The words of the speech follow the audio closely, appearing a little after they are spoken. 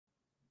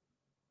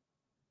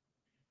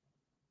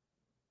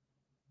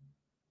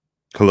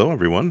Hello,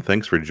 everyone.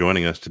 Thanks for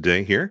joining us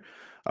today here.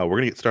 We're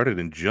going to get started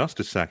in just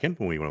a second.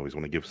 We always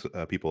want to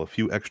give people a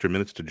few extra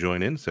minutes to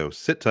join in, so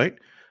sit tight.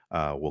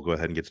 We'll go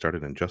ahead and get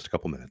started in just a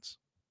couple minutes.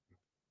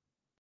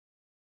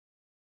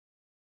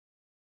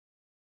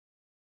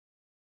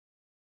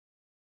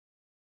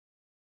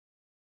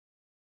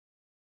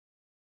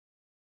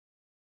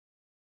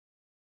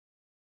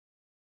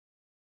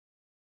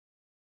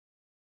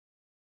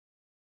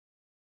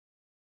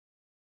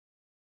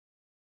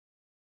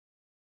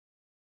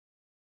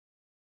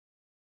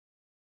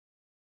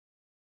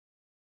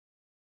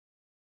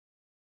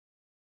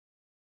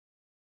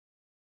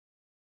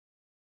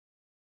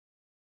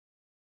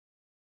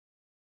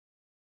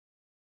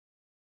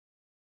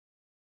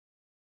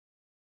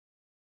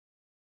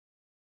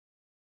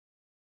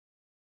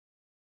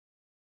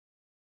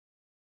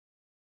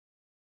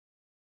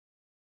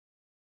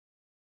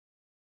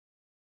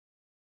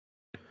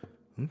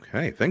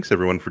 Okay, thanks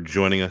everyone for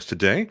joining us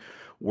today.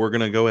 We're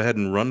going to go ahead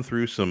and run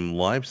through some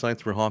live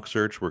sites for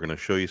Hawksearch. We're going to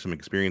show you some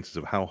experiences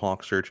of how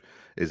Hawksearch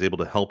is able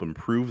to help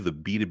improve the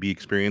B2B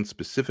experience,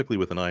 specifically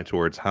with an eye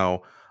towards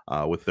how,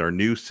 with our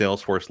new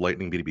Salesforce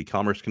Lightning B2B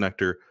Commerce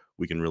connector,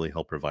 we can really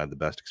help provide the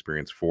best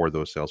experience for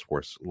those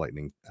Salesforce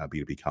Lightning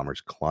B2B Commerce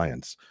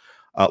clients.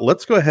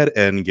 Let's go ahead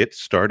and get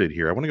started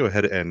here. I want to go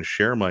ahead and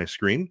share my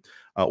screen.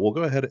 We'll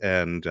go ahead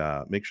and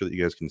make sure that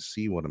you guys can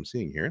see what I'm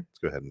seeing here. Let's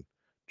go ahead and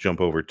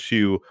jump over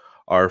to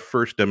our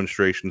first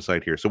demonstration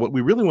site here. So what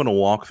we really want to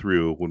walk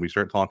through when we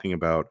start talking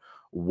about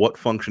what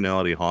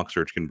functionality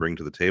Hawksearch can bring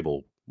to the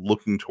table,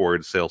 looking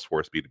towards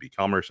Salesforce B2B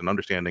commerce and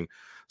understanding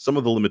some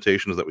of the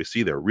limitations that we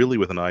see there, really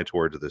with an eye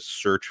towards this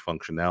search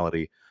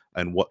functionality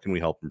and what can we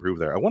help improve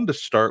there. I wanted to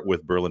start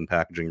with Berlin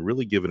Packaging,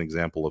 really give an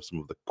example of some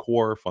of the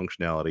core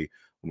functionality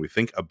when we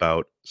think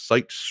about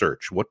site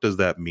search. What does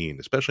that mean,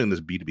 especially in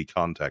this B2B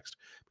context?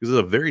 Because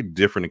it's a very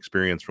different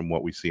experience from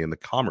what we see in the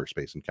commerce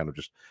space and kind of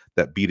just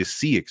that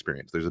B2C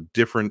experience. There's a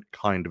different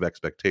kind of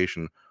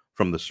expectation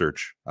from the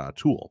search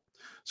tool.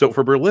 So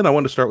for Berlin, I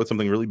wanted to start with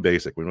something really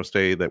basic. We must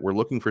say that we're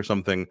looking for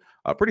something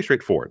pretty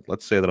straightforward.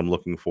 Let's say that I'm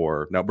looking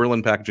for now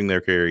Berlin Packaging. They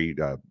carry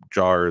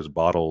jars,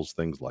 bottles,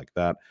 things like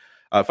that.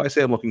 If I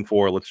say I'm looking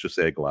for, let's just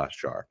say a glass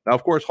jar. Now,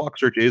 of course,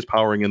 Hawksearch is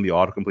powering in the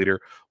autocompleter.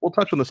 We'll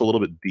touch on this a little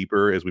bit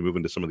deeper as we move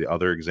into some of the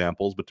other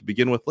examples. But to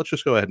begin with, let's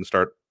just go ahead and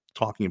start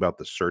talking about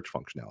the search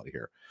functionality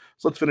here.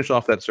 So let's finish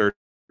off that search.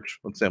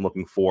 Let's say I'm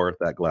looking for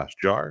that glass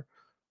jar.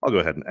 I'll go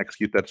ahead and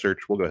execute that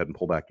search. We'll go ahead and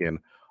pull back in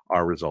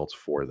our results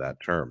for that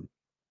term.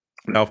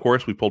 Now, of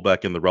course, we pulled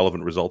back in the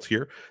relevant results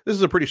here. This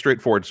is a pretty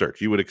straightforward search.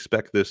 You would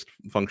expect this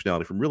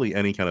functionality from really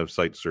any kind of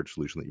site search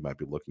solution that you might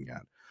be looking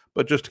at.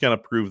 But just to kind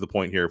of prove the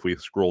point here, if we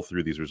scroll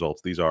through these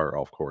results, these are,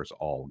 of course,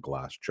 all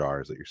glass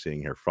jars that you're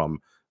seeing here from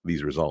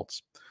these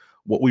results.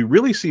 What we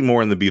really see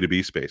more in the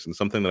B2B space, and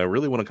something that I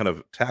really want to kind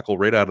of tackle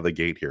right out of the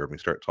gate here when we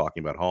start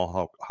talking about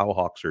how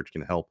Hawksearch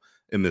can help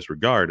in this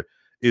regard,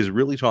 is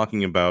really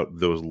talking about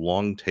those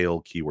long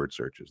tail keyword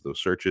searches, those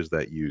searches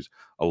that use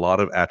a lot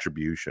of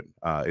attribution.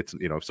 It's,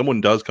 if someone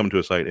does come to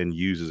a site and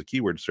uses a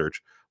keyword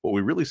search, what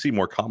we really see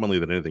more commonly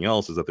than anything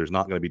else is that there's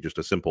not going to be just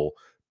a simple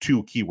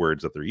two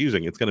keywords that they're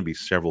using. It's going to be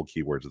several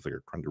keywords that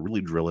they're trying to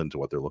really drill into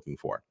what they're looking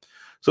for.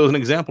 So as an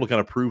example to kind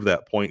of prove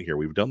that point here,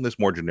 we've done this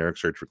more generic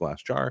search for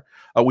glass jar.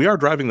 We are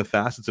driving the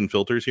facets and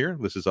filters here.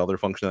 This is other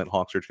function that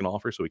Hawksearch can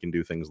offer. So we can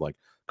do things like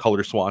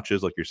color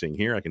swatches like you're seeing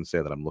here. I can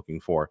say that I'm looking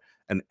for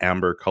an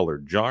amber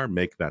colored jar,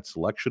 make that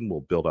selection.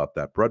 We'll build up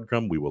that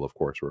breadcrumb. We will, of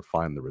course,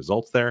 refine the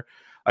results there.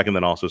 I can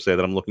then also say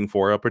that I'm looking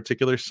for a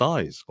particular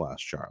size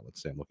glass jar.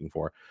 Let's say I'm looking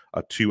for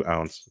a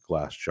 2-ounce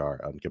glass jar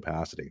on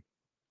capacity.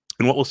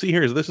 And what we'll see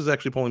here is this is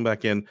actually pulling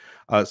back in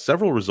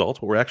several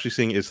results. What we're actually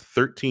seeing is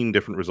 13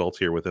 different results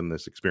here within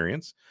this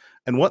experience.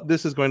 And what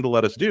this is going to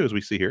let us do, as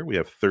we see here, we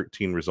have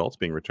 13 results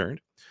being returned.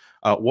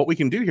 What we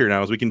can do here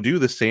now is we can do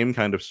the same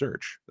kind of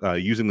search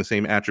using the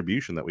same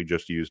attribution that we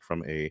just used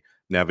from a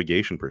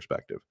navigation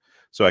perspective.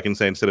 So I can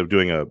say instead of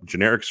doing a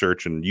generic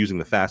search and using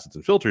the facets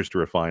and filters to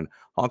refine,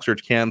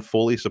 Hawksearch can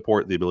fully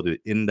support the ability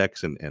to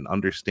index and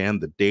understand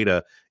the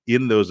data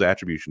in those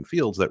attribution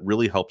fields that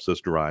really helps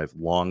us derive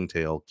long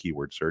tail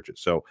keyword searches.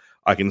 So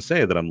I can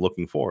say that I'm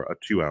looking for a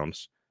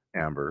 2-ounce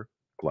amber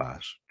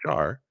glass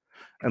jar,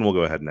 and we'll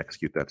go ahead and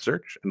execute that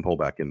search and pull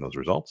back in those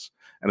results.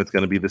 And it's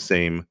going to be the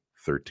same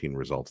 13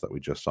 results that we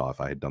just saw if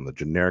I had done the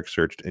generic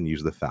search and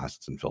use the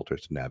facets and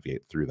filters to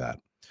navigate through that.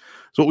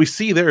 So what we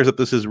see there is that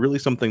this is really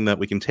something that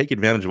we can take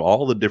advantage of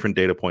all the different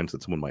data points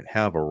that someone might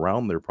have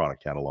around their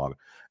product catalog,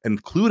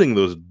 including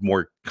those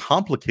more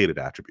complicated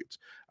attributes,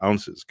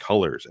 ounces,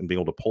 colors, and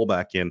being able to pull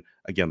back in,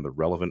 again, the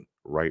relevant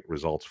right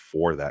results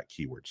for that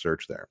keyword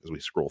search there. As we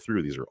scroll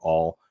through, these are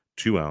all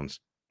 2-ounce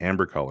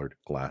amber colored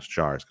glass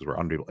jars because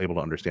we're able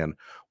to understand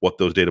what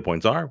those data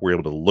points are. We're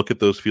able to look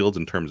at those fields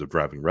in terms of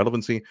driving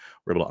relevancy.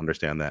 We're able to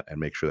understand that and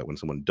make sure that when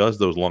someone does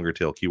those longer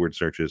tail keyword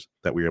searches,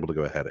 that we're able to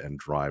go ahead and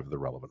drive the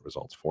relevant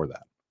results for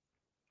that.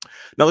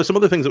 Now, there's some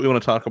other things that we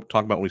want to talk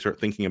about when we start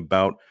thinking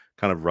about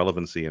kind of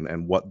relevancy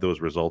and what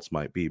those results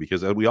might be,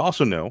 because we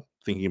also know,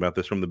 thinking about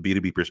this from the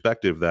B2B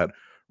perspective, that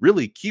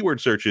really keyword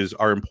searches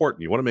are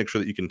important. You want to make sure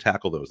that you can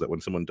tackle those, that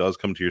when someone does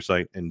come to your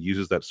site and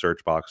uses that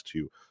search box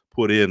to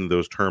put in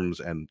those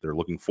terms and they're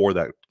looking for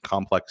that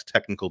complex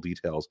technical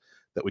details,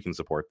 that we can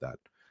support that.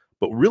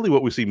 But really,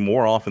 what we see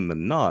more often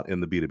than not in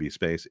the B2B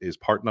space is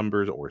part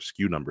numbers or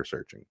SKU number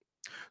searching.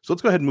 So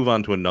let's go ahead and move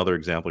on to another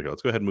example here.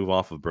 Let's go ahead and move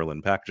off of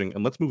Berlin Packaging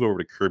and let's move over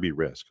to Kirby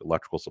Risk,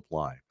 Electrical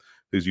Supply,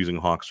 who's using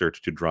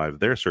Hawksearch to drive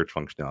their search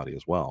functionality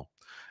as well.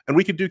 And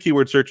we could do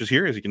keyword searches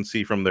here. As you can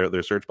see from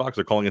their search box,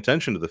 they're calling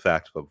attention to the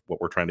fact of what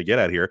we're trying to get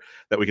at here,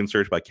 that we can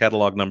search by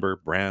catalog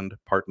number, brand,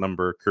 part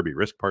number, Kirby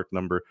Risk part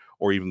number,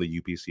 or even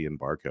the UPC and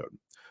barcode.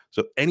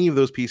 So any of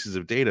those pieces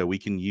of data we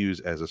can use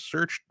as a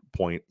search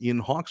point in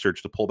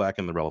Hawksearch to pull back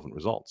in the relevant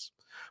results.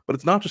 But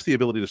it's not just the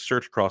ability to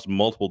search across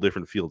multiple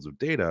different fields of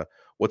data.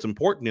 What's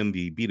important in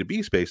the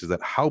B2B space is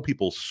that how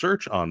people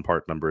search on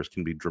part numbers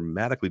can be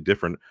dramatically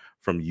different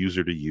from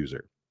user to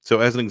user. So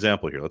as an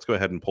example here, let's go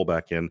ahead and pull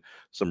back in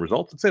some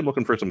results. Let's say I'm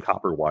looking for some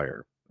copper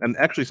wire. And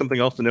actually something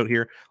else to note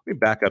here, let me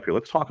back up here.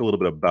 Let's talk a little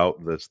bit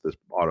about this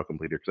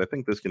autocomplete here, because I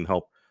think this can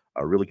help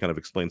really kind of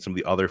explain some of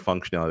the other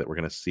functionality that we're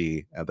going to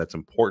see that's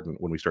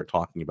important when we start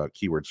talking about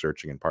keyword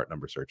searching and part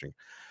number searching.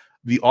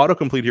 The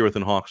autocomplete here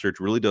within Hawksearch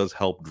really does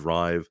help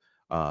drive,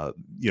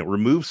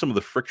 remove some of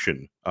the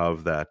friction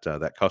of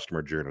that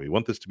customer journey. We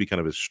want this to be kind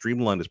of as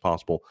streamlined as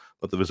possible,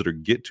 let the visitor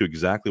get to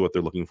exactly what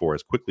they're looking for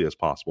as quickly as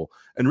possible,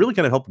 and really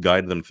kind of help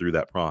guide them through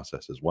that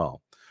process as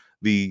well.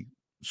 The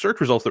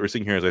search results that we're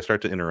seeing here as I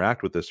start to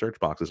interact with this search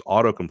box, this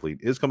autocomplete,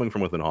 is coming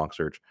from within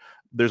Hawksearch.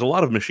 There's a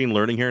lot of machine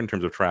learning here in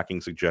terms of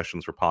tracking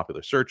suggestions for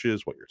popular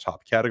searches, what your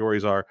top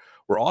categories are.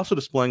 We're also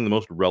displaying the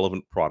most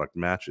relevant product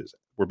matches.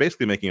 We're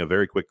basically making a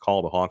very quick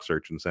call to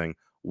Hawksearch and saying,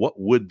 what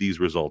would these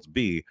results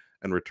be,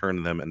 and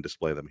return them and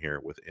display them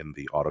here within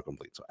the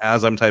autocomplete. So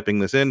as I'm typing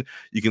this in,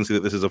 you can see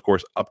that this is, of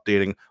course,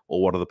 updating, well,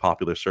 what are the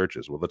popular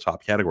searches, what are the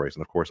top categories,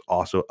 and of course,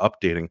 also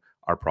updating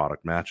our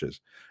product matches.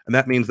 And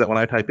that means that when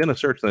I type in a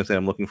search and I say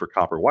I'm looking for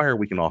copper wire,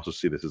 we can also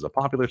see this as a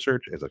popular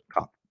search, as a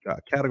top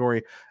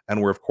category, and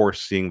we're, of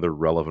course, seeing the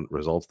relevant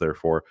results there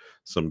for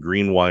some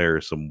green wire,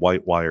 some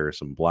white wire,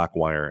 some black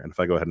wire. And if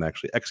I go ahead and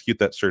actually execute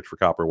that search for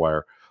copper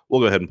wire,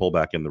 we'll go ahead and pull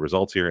back in the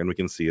results here, and we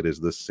can see it is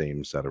the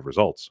same set of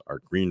results: our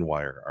green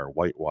wire, our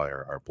white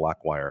wire, our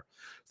black wire.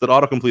 So that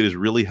autocomplete is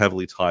really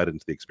heavily tied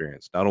into the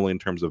experience, not only in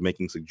terms of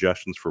making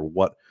suggestions for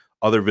what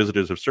other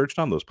visitors have searched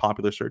on, those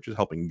popular searches,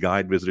 helping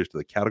guide visitors to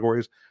the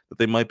categories that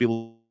they might be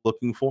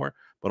looking for,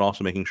 but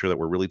also making sure that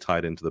we're really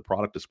tied into the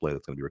product display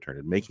that's going to be returned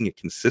and making it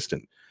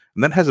consistent.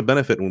 And that has a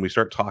benefit when we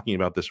start talking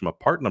about this from a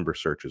part number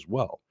search as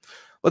well.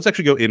 Let's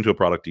actually go into a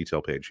product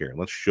detail page here and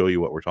let's show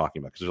you what we're talking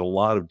about, because there's a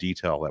lot of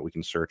detail that we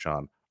can search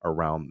on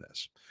around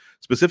this.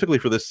 Specifically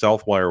for this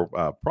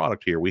Southwire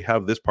product here, we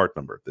have this part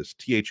number, this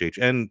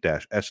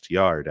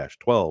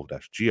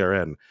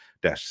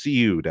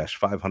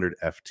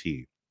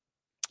THHN-STR-12-GRN-CU-500FT.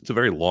 It's a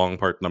very long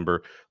part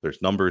number.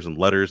 There's numbers and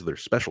letters.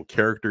 There's special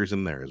characters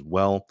in there as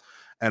well.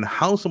 And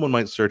how someone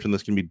might search in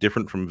this can be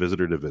different from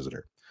visitor to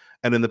visitor.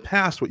 And in the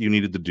past, what you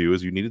needed to do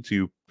is you needed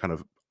to kind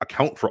of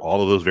account for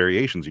all of those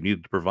variations. You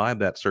needed to provide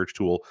that search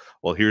tool.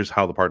 Well, here's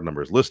how the part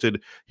number is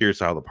listed. Here's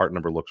how the part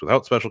number looks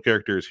without special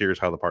characters. Here's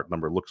how the part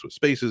number looks with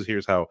spaces.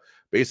 Here's how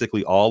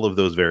basically all of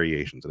those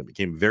variations. And it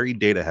became very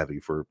data heavy.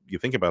 For you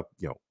think about,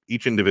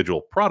 each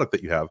individual product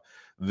that you have,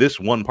 this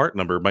one part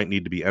number might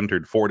need to be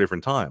entered 4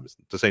 different times,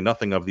 to say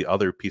nothing of the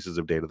other pieces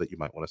of data that you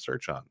might want to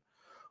search on.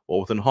 Well,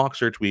 within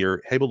Hawksearch, we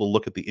are able to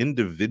look at the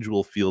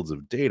individual fields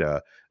of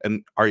data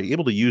and are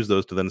able to use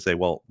those to then say,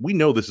 well, we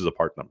know this is a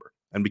part number.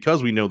 And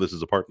because we know this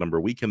is a part number,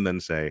 we can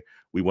then say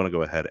we want to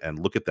go ahead and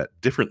look at that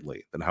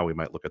differently than how we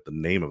might look at the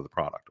name of the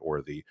product,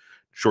 or the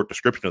short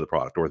description of the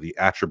product, or the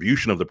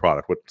attribution of the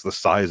product, what's the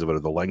size of it, or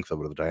the length of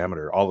it, or the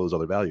diameter, all those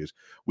other values.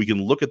 We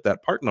can look at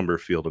that part number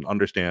field and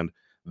understand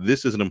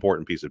this is an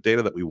important piece of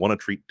data that we want to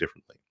treat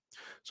differently.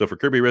 So for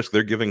Kirby Risk,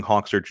 they're giving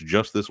Hawksearch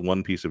just this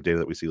one piece of data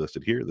that we see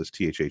listed here, this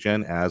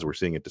THHN, as we're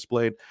seeing it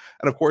displayed.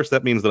 And of course,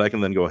 that means that I can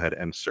then go ahead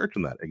and search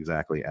on that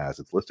exactly as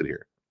it's listed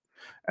here.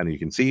 And you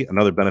can see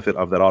another benefit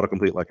of that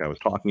autocomplete, like I was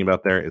talking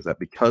about there, is that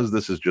because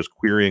this is just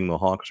querying the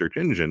Hawksearch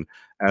engine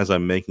as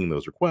I'm making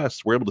those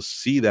requests, we're able to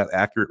see that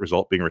accurate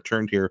result being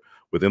returned here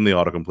within the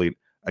autocomplete.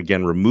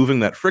 Again, removing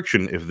that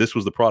friction. If this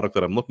was the product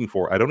that I'm looking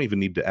for, I don't even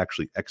need to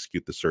actually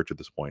execute the search at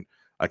this point.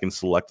 I can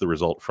select the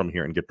result from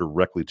here and get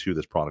directly to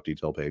this product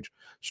detail page,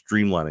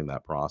 streamlining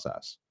that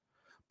process.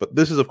 But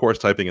this is, of course,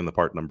 typing in the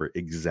part number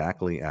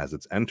exactly as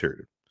it's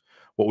entered.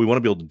 What we want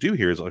to be able to do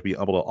here is be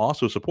able to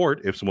also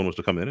support if someone was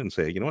to come in and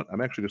say, you know what,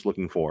 I'm actually just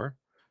looking for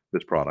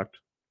this product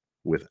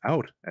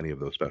without any of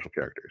those special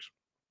characters.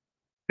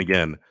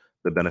 Again,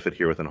 the benefit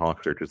here within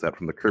Hawksearch is that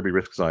from the Kirby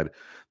Risk side,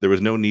 there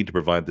was no need to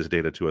provide this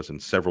data to us in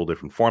several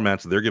different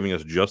formats. They're giving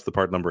us just the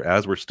part number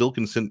as we're still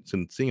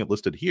seeing it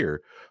listed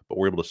here, but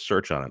we're able to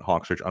search on it.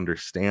 Hawksearch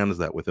understands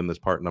that within this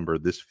part number,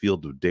 this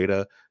field of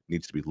data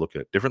needs to be looked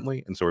at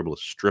differently. And so we're able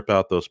to strip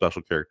out those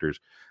special characters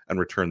and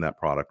return that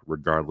product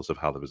regardless of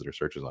how the visitor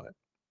searches on it.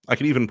 I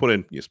can even put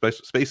in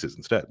spaces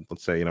instead.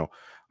 Let's say,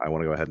 I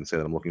want to go ahead and say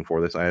that I'm looking for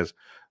this as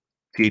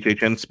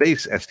THHN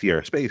space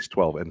STR space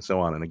 12, and so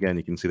on. And again,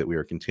 you can see that we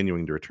are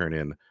continuing to return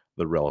in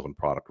the relevant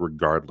product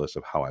regardless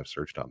of how I've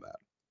searched on that.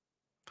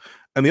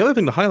 And the other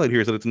thing to highlight here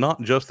is that it's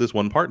not just this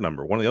one part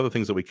number. One of the other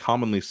things that we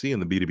commonly see in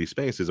the B2B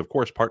space is, of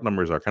course, part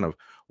numbers are kind of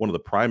one of the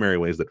primary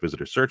ways that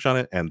visitors search on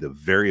it, and the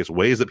various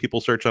ways that people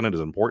search on it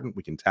is important.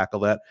 We can tackle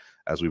that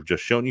as we've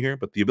just shown you here.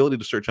 But the ability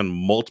to search on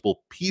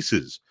multiple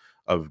pieces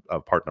of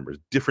part numbers,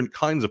 different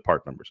kinds of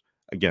part numbers.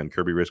 Again,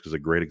 Kirby Risk is a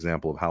great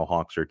example of how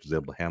Hawksearch is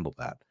able to handle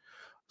that.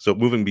 So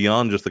moving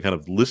beyond just the kind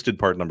of listed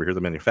part number here,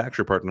 the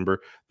manufacturer part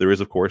number, there is,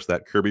 of course,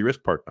 that Kirby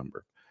Risk part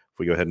number. If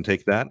we go ahead and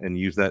take that and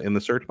use that in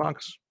the search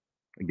box,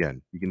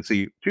 again, you can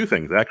see two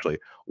things actually.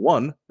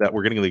 One, that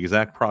we're getting the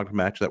exact product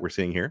match that we're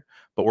seeing here,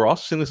 but we're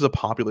also seeing this as a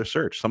popular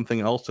search.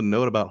 Something else to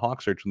note about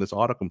Hawksearch and this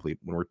autocomplete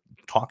when we're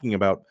talking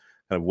about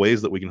kind of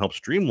ways that we can help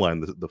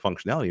streamline the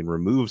functionality and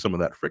remove some of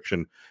that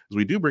friction is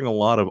we do bring a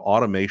lot of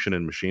automation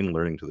and machine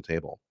learning to the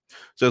table.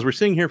 So as we're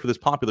seeing here for this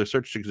popular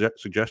search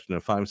suggestion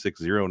of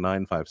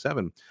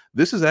 560957,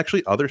 this is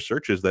actually other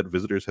searches that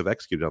visitors have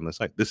executed on the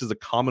site. This is a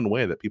common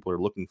way that people are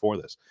looking for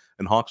this,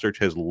 and Hawksearch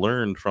has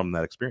learned from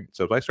that experience.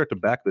 So if I start to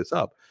back this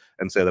up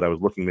and say that I was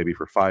looking maybe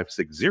for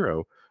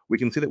 560, we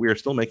can see that we are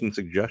still making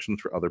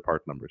suggestions for other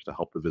part numbers to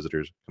help the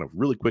visitors kind of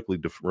really quickly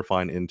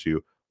refine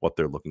into what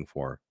they're looking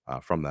for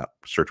from that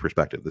search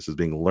perspective. This is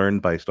being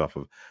learned based off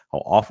of how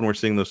often we're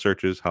seeing those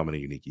searches, how many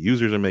unique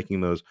users are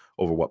making those,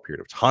 over what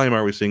period of time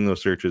are we seeing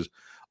those searches.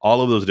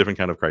 All of those different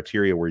kind of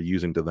criteria we're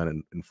using to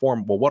then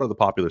inform, well, what are the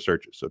popular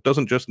searches? So it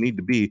doesn't just need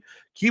to be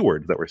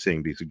keywords that we're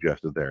seeing be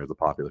suggested there as a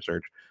popular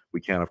search.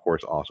 We can, of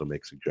course, also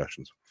make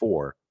suggestions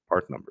for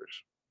part numbers.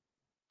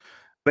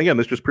 And again,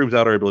 this just proves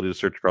out our ability to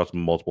search across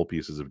multiple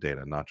pieces of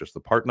data, not just the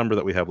part number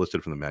that we have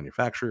listed from the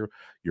manufacturer,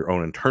 your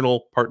own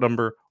internal part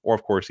number, or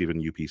of course, even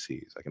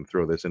UPCs. I can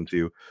throw this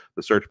into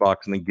the search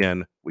box, and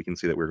again, we can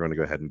see that we're going to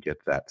go ahead and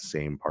get that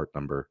same part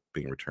number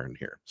being returned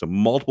here. So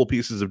multiple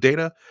pieces of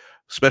data,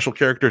 special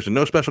characters and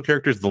no special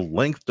characters. The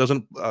length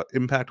doesn't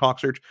impact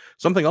Hawksearch.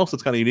 Something else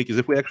that's kind of unique is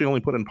if we actually only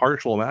put in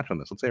partial match on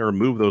this. Let's say I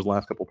remove those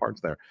last couple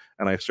parts there,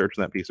 and I search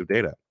that piece of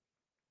data.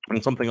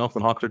 And something else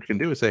that Hawksearch can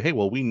do is say, hey,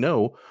 well, we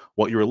know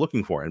what you were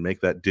looking for, and make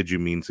that did you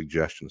mean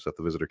suggestion so that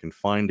the visitor can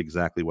find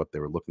exactly what they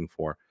were looking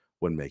for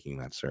when making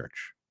that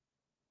search.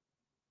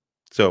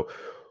 So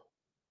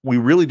we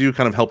really do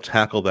kind of help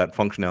tackle that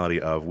functionality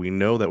of, we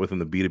know that within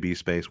the B2B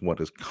space, what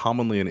is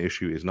commonly an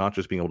issue is not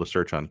just being able to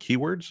search on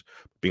keywords,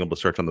 being able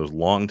to search on those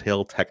long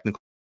tail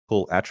technical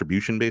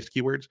attribution based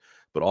keywords,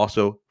 but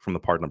also from the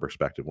part number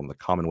perspective. One of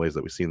the common ways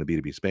that we see in the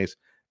B2B space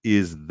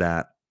is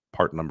that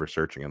part number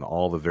searching and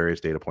all the various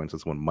data points that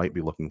someone might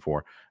be looking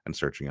for and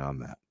searching on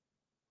that.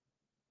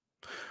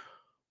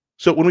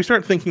 So when we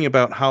start thinking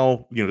about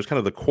how, just kind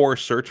of the core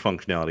search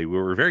functionality, we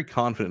were very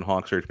confident in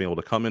Hawksearch being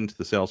able to come into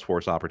the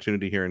Salesforce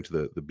opportunity here, into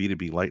the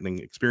B2B Lightning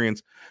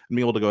experience, and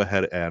be able to go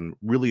ahead and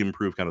really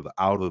improve kind of the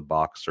out of the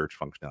box search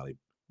functionality.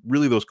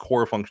 Really those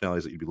core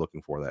functionalities that you'd be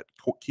looking for, that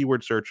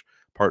keyword search,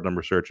 part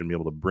number search, and be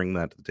able to bring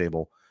that to the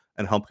table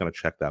and help kind of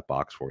check that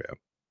box for you.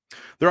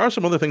 There are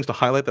some other things to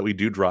highlight that we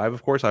do drive,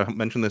 of course. I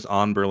mentioned this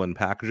on Berlin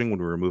packaging when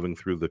we were moving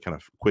through the kind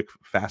of quick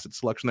facet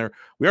selection there.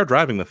 We are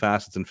driving the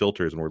facets and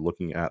filters, and we're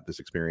looking at this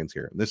experience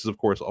here. And this is, of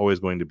course, always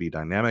going to be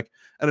dynamic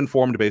and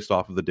informed based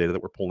off of the data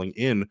that we're pulling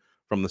in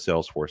from the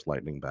Salesforce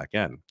Lightning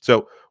backend.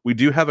 So we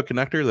do have a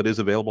connector that is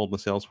available in the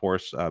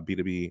Salesforce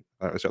B2B,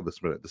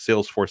 the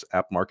Salesforce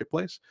App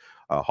Marketplace.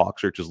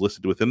 Hawksearch is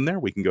listed within there.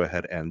 We can go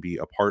ahead and be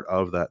a part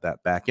of that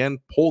backend,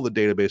 pull the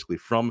data basically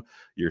from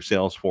your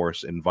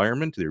Salesforce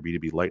environment, your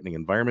B2B Lightning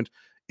environment,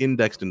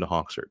 indexed into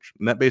Hawksearch.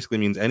 And that basically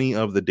means any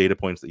of the data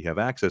points that you have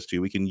access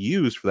to, we can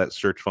use for that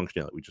search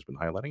functionality we've just been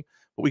highlighting.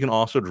 But we can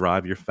also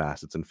drive your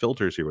facets and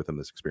filters here within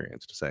this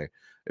experience to say,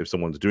 if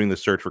someone's doing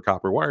this search for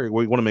copper wire,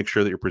 we want to make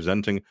sure that you're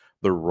presenting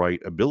the right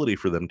ability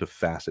for them to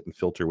facet and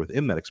filter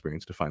within that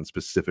experience to find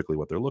specifically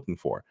what they're looking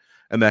for.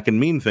 And that can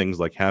mean things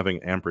like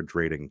having amperage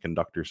rating,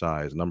 conductor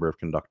size, number of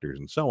conductors,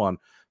 and so on,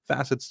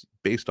 facets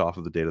based off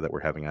of the data that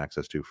we're having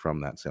access to from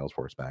that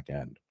Salesforce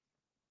backend.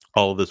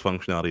 All of this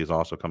functionality is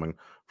also coming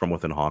from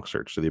within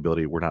Hawksearch. So the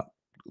ability, we're not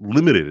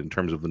limited in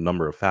terms of the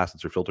number of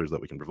facets or filters that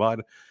we can provide.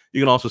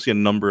 You can also see a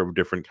number of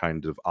different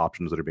kinds of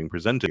options that are being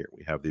presented here.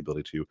 We have the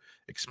ability to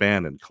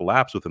expand and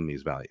collapse within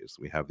these values.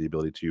 We have the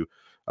ability to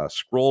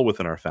scroll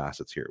within our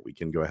facets here. We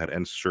can go ahead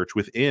and search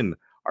within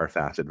our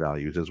facet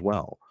values as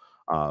well.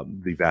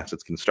 The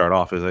facets can start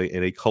off as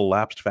in a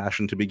collapsed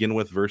fashion to begin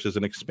with versus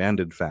an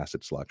expanded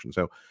facet selection.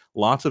 So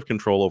lots of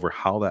control over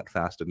how that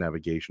faceted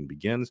navigation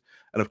begins.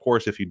 And of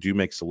course, if you do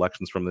make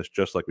selections from this,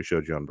 just like we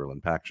showed you on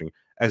Berlin packaging,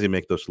 as you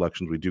make those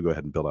selections, we do go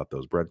ahead and build out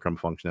those breadcrumb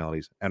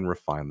functionalities and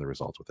refine the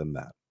results within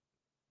that.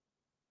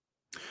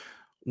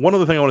 One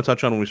other thing I want to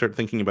touch on when we start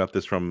thinking about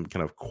this from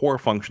kind of core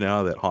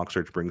functionality that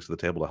Hawksearch brings to the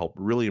table to help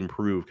really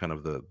improve kind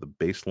of the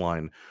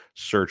baseline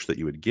search that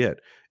you would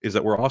get is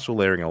that we're also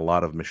layering a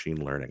lot of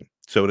machine learning.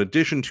 So in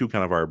addition to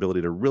kind of our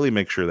ability to really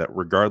make sure that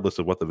regardless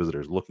of what the visitor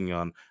is looking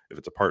on, if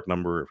it's a part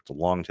number, if it's a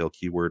long tail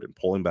keyword, and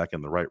pulling back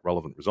in the right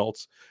relevant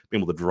results,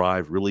 being able to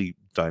drive really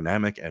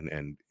dynamic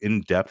and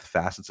in-depth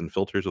facets and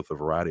filters with a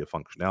variety of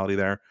functionality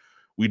there.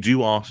 We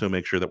do also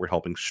make sure that we're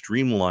helping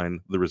streamline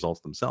the results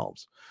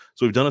themselves.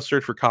 So we've done a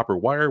search for copper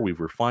wire. We've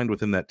refined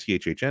within that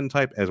THHN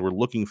type. As we're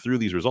looking through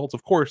these results,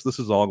 of course, this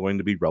is all going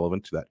to be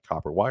relevant to that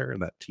copper wire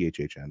and that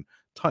THHN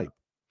type.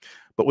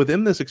 But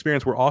within this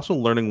experience, we're also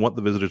learning what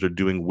the visitors are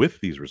doing with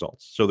these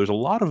results. So there's a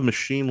lot of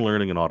machine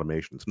learning and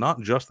automation. It's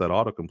not just that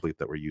autocomplete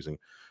that we're using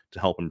to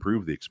help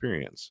improve the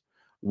experience.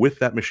 With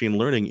that machine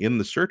learning in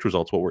the search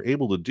results, what we're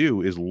able to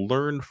do is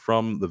learn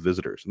from the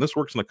visitors. And this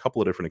works in a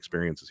couple of different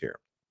experiences here.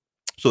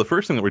 So the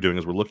first thing that we're doing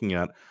is we're looking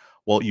at,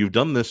 well, you've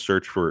done this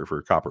search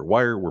for copper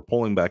wire. We're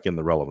pulling back in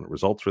the relevant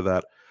results for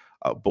that.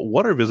 But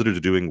what are visitors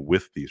doing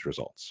with these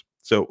results?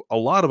 So a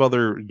lot of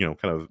other, kind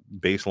of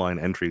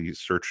baseline entry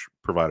search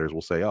providers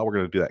will say, oh, we're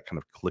going to do that kind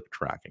of click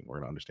tracking. We're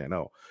going to understand,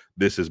 oh,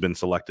 this has been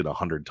selected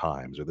 100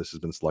 times or this has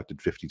been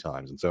selected 50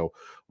 times. And so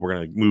we're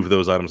going to move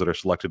those items that are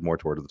selected more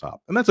towards the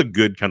top. And that's a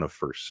good kind of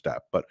first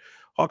step. But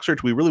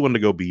Hawksearch, we really wanted to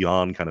go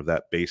beyond kind of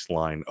that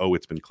baseline, oh,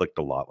 it's been clicked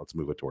a lot, let's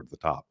move it towards the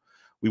top.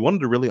 We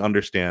wanted to really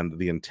understand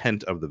the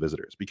intent of the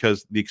visitors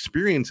because the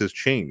experience has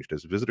changed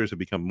as visitors have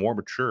become more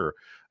mature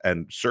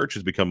and search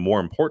has become more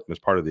important as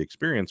part of the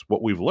experience.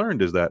 What we've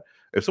learned is that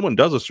if someone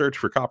does a search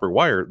for copper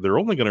wire, they're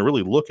only going to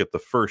really look at the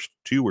first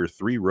 2 or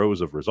 3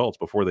 rows of results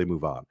before they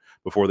move on,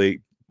 before they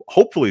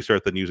hopefully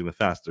start then using the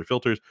faster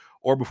filters,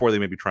 or before they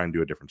maybe try and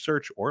do a different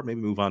search or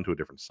maybe move on to a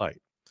different site.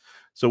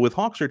 So with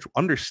Hawksearch,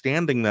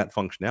 understanding that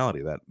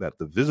functionality, that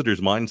the visitor's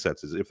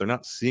mindsets is if they're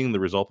not seeing the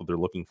result that they're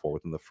looking for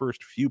within the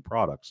first few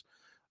products,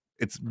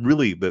 it's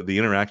really the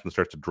interaction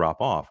starts to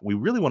drop off. We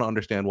really want to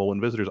understand, well,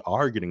 when visitors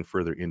are getting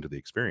further into the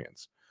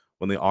experience,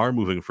 when they are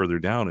moving further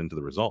down into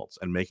the results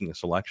and making a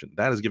selection,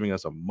 that is giving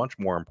us a much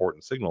more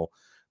important signal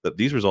that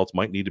these results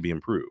might need to be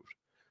improved.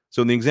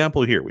 So in the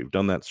example here, we've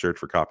done that search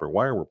for copper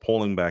wire. We're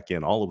pulling back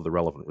in all of the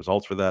relevant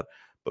results for that.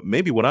 But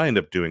maybe what I end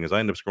up doing is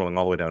I end up scrolling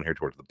all the way down here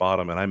towards the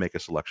bottom and I make a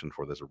selection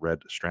for this red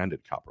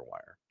stranded copper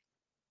wire.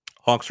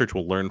 Hawksearch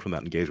will learn from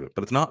that engagement.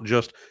 But it's not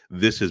just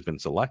this has been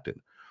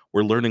selected.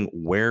 We're learning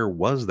where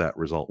was that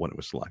result when it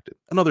was selected.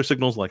 And other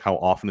signals like how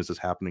often is this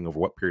happening, over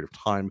what period of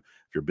time.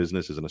 If your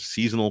business is in a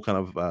seasonal kind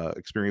of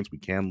experience, we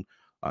can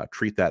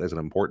treat that as an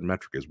important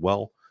metric as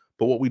well.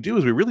 But what we do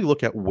is we really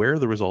look at where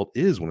the result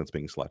is when it's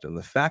being selected. And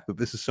the fact that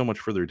this is so much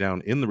further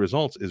down in the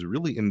results is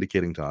really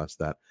indicating to us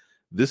that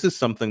this is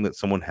something that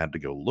someone had to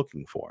go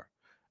looking for.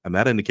 And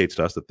that indicates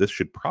to us that this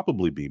should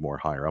probably be more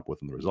higher up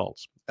within the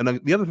results. And then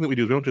the other thing that we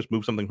do is we don't just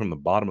move something from the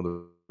bottom of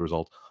the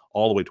results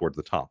all the way towards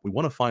the top. We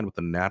want to find what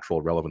the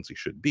natural relevancy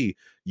should be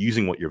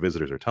using what your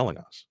visitors are telling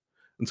us.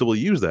 And so we'll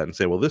use that and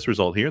say, well, this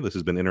result here, this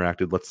has been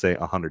interacted, let's say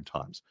 100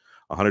 times.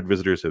 100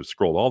 visitors have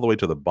scrolled all the way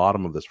to the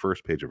bottom of this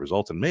first page of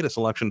results and made a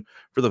selection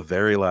for the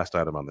very last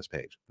item on this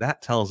page.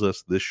 That tells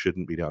us this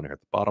shouldn't be down here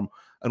at the bottom.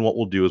 And what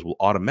we'll do is we'll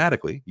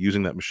automatically,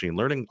 using that machine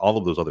learning, all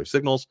of those other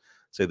signals,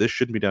 say this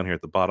shouldn't be down here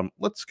at the bottom.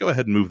 Let's go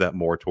ahead and move that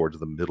more towards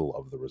the middle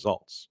of the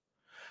results.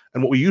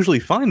 And what we usually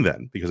find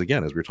then, because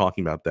again, as we're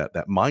talking about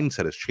that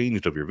mindset has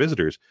changed of your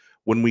visitors,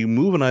 when we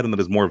move an item that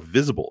is more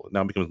visible, it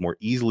now becomes more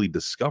easily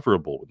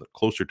discoverable,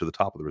 closer to the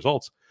top of the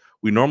results,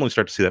 we normally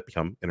start to see that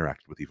become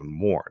interacted with even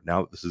more.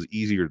 Now that this is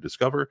easier to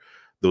discover,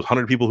 those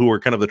 100 people who were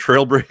kind of the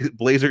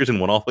trailblazers and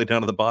went all the way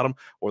down to the bottom,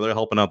 or they're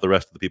helping out the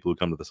rest of the people who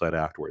come to the site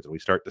afterwards. And we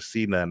start to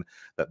see then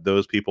that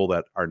those people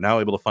that are now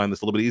able to find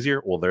this a little bit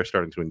easier, well, they're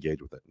starting to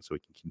engage with it. And so we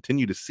can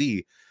continue to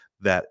see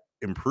that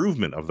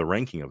improvement of the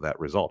ranking of that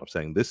result, of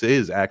saying this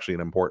is actually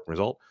an important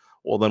result.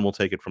 Well, then we'll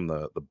take it from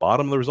the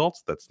bottom of the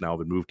results that's now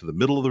been moved to the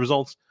middle of the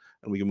results,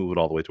 and we can move it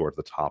all the way towards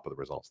the top of the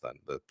results, then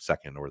the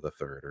second or the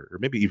third, or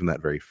maybe even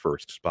that very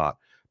first spot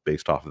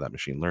based off of that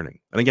machine learning.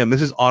 And again,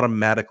 this is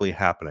automatically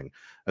happening.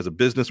 As a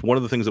business, one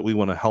of the things that we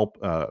want to help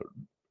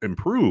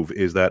improve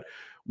is that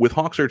with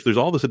Hawksearch, there's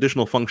all this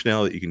additional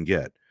functionality that you can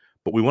get.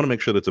 But we want to make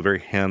sure that it's a very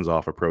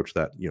hands-off approach,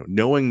 that,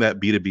 knowing that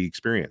B2B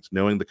experience,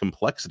 knowing the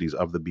complexities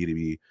of the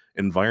B2B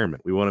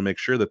environment. We want to make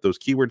sure that those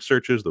keyword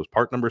searches, those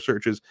part number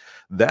searches,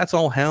 that's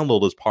all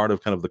handled as part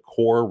of kind of the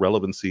core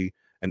relevancy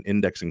and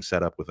indexing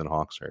setup within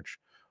Hawksearch.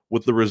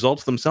 With the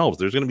results themselves,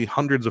 there's going to be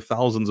hundreds of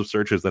thousands of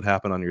searches that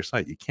happen on your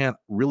site. You can't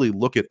really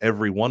look at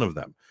every one of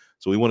them.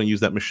 So we want to use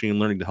that machine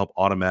learning to help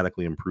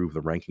automatically improve the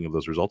ranking of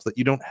those results that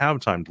you don't have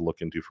time to look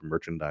into from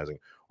merchandising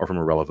or from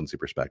a relevancy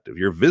perspective.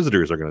 Your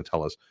visitors are going to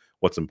tell us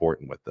what's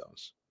important with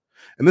those.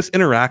 And this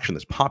interaction,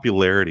 this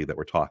popularity that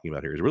we're talking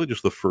about here is really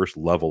just the first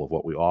level of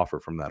what we offer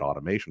from that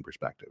automation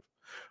perspective.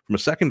 From a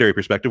secondary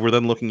perspective, we're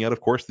then looking at,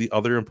 of course, the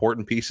other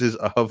important pieces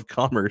of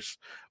commerce,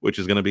 which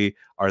is going to be,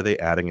 are they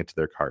adding it to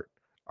their cart?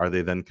 Are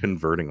they then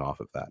converting off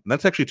of that? And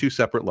that's actually two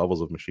separate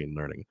levels of machine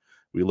learning.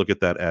 We look at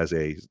that as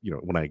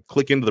when I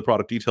click into the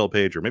product detail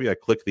page, or maybe I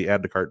click the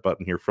add to cart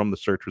button here from the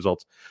search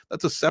results,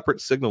 that's a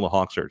separate signal to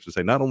Hawksearch to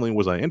say, not only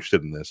was I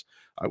interested in this,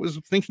 I was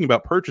thinking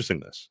about purchasing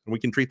this. And we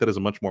can treat that as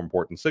a much more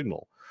important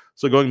signal.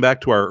 So going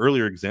back to our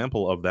earlier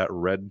example of that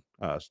red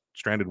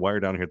stranded wire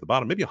down here at the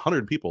bottom, maybe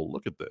 100 people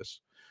look at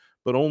this,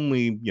 but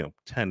only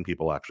 10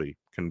 people actually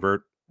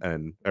convert,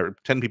 and or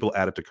 10 people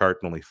add it to cart,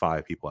 and only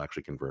 5 people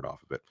actually convert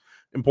off of it.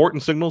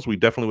 Important signals, we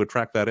definitely would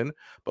track that in.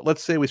 But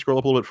let's say we scroll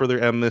up a little bit further,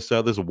 and this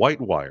white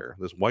wire,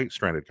 this white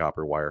stranded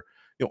copper wire,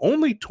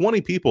 only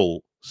 20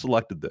 people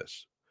selected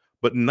this,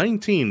 but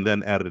 19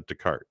 then added it to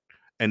cart,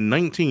 and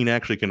 19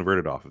 actually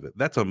converted off of it.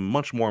 That's a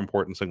much more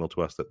important signal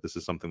to us that this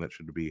is something that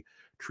should be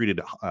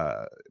treated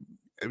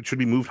it should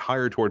be moved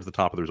higher towards the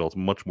top of the results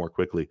much more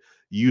quickly,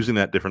 using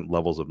that different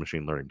levels of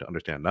machine learning to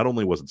understand not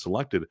only was it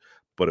selected,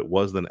 but it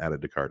was then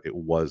added to cart. It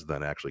was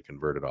then actually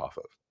converted off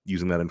of.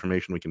 Using that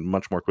information, we can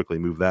much more quickly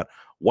move that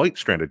white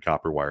stranded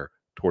copper wire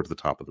towards the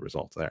top of the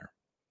results there.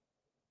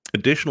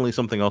 Additionally,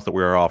 something else that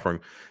we are offering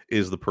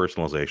is the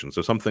personalization.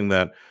 So something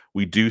that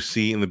we do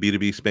see in the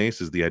B2B space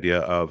is the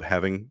idea of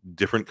having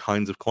different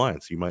kinds of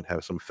clients. You might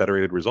have some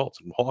federated results,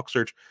 and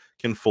Hawksearch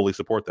can fully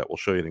support that. We'll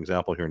show you an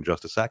example here in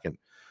just a second.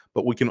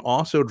 But we can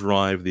also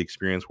drive the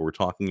experience where we're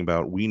talking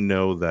about, we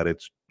know that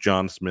it's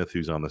John Smith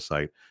who's on the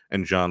site,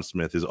 and John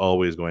Smith is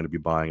always going to be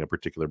buying a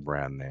particular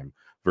brand name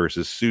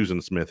versus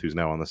Susan Smith who's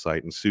now on the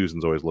site, and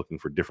Susan's always looking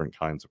for different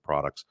kinds of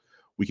products.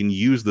 We can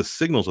use the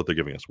signals that they're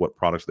giving us. What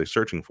products are they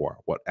searching for?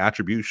 What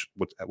attributes,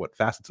 what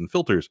facets and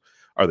filters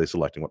are they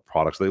selecting? What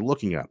products are they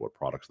looking at? What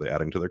products are they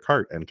adding to their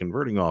cart and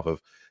converting off of,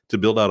 to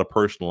build out a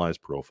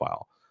personalized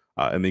profile?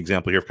 In the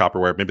example here of copper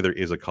wire, maybe there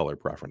is a color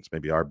preference.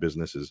 Maybe our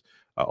business is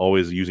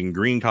always using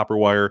green copper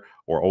wire,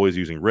 or always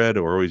using red,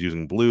 or always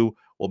using blue.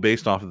 Well,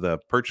 based off of the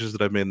purchases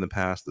that I've made in the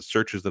past, the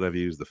searches that I've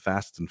used, the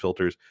facets and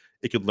filters,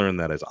 it could learn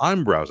that as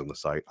I'm browsing the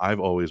site, I've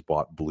always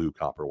bought blue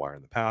copper wire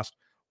in the past.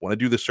 When I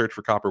do this search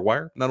for copper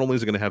wire, not only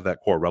is it going to have that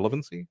core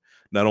relevancy,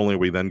 not only are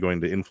we then going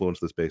to influence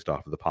this based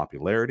off of the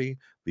popularity,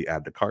 the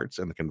add to carts,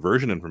 and the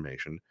conversion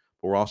information,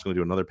 but we're also going to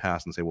do another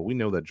pass and say, well, we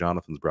know that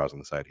Jonathan's browsing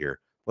the site here.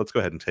 Let's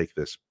go ahead and take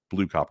this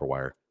blue copper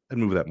wire and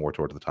move that more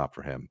towards the top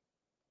for him.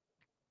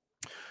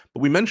 But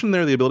we mentioned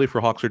there the ability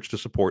for Hawksearch to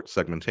support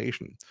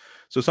segmentation.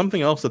 So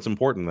something else that's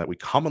important that we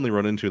commonly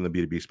run into in the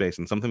B2B space,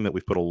 and something that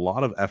we've put a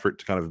lot of effort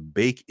to kind of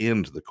bake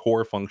into the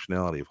core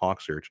functionality of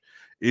Hawksearch,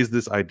 is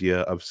this idea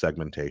of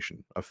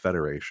segmentation, of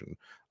federation,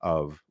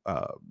 of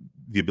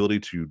the ability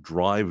to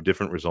drive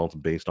different results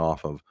based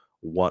off of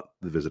what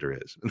the visitor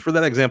is. And for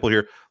that example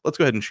here, let's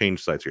go ahead and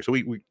change sites here. So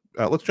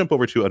let's jump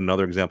over to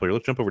another example here.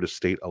 Let's jump over to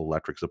State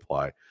Electric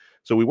Supply.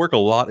 So we work a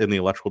lot in the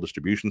electrical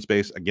distribution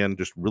space. Again,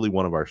 just really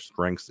one of our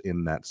strengths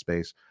in that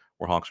space,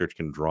 where Hawksearch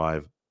can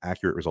drive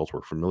accurate results.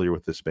 We're familiar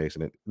with this space,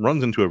 and it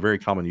runs into a very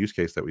common use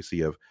case that we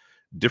see of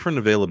different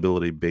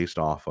availability based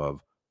off of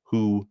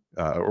who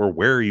or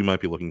where you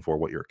might be looking for,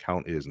 what your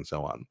account is, and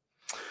so on.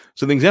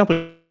 So the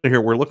example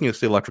here, we're looking at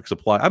State Electric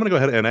Supply. I'm going to go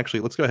ahead and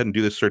let's go ahead and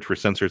do this search for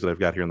sensors that I've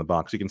got here in the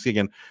box. You can see,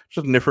 again,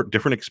 just a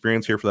different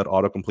experience here for that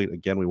autocomplete.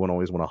 Again, we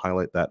always want to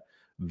highlight that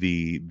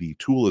the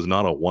tool is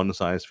not a one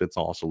size fits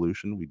all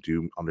solution. We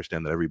do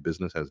understand that every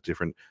business has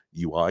different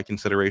UI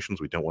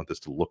considerations. We don't want this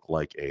to look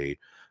like a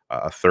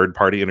third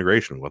party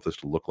integration. We want this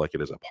to look like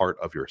it is a part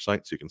of your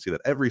site. So you can see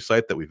that every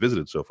site that we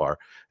visited so far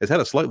has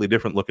had a slightly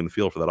different look and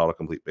feel for that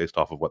autocomplete based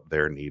off of what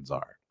their needs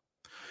are.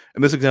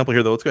 In this example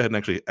here, though, let's go ahead and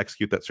actually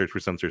execute that search for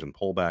sensors and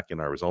pull back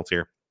in our results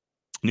here.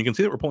 And you can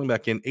see that we're pulling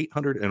back in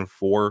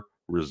 804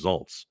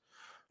 results.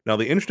 Now,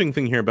 the interesting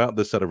thing here about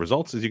this set of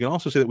results is you can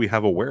also see that we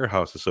have a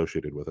warehouse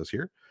associated with us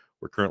here.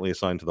 We're currently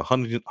assigned to the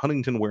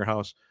Huntington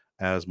warehouse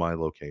as my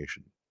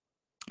location.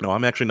 Now,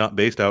 I'm actually not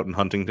based out in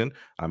Huntington.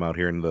 I'm out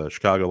here in the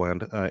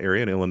Chicagoland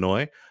area in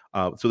Illinois.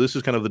 So this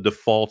is kind of the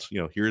default,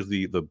 here's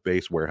the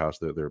base warehouse,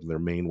 their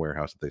main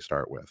warehouse that they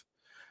start with.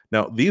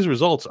 Now, these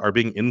results are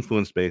being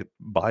influenced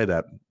by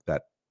that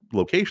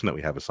location that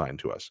we have assigned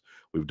to us.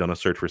 We've done a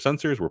search for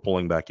sensors. We're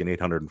pulling back in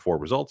 804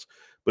 results.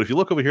 But if you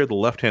look over here at the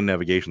left-hand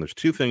navigation, there's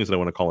two things that I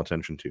want to call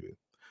attention to.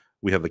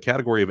 We have the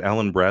category of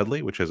Allen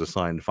Bradley, which has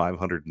assigned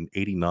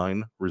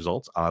 589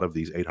 results out of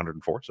these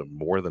 804. So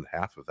more than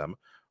half of them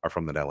are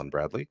from that Allen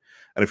Bradley.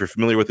 And if you're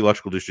familiar with the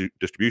electrical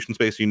distribution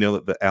space, you know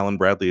that the Allen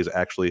Bradley is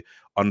actually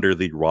under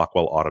the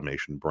Rockwell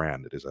Automation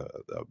brand. It is a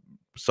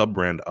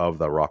sub-brand of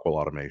the Rockwell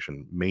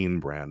Automation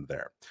main brand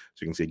there.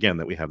 So you can see again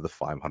that we have the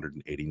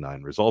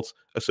 589 results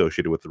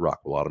associated with the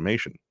Rockwell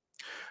Automation.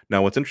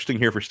 Now, what's interesting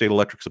here for State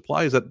Electric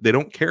Supply is that they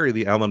don't carry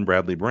the Allen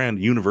Bradley brand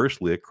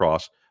universally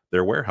across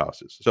their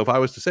warehouses. So if I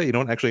was to say,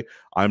 actually,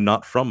 I'm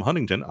not from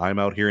Huntington, I'm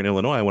out here in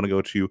Illinois, I want to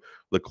go to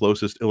the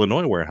closest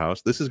Illinois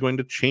warehouse, this is going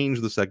to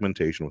change the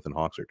segmentation within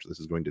Hawksearch.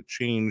 This is going to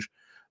change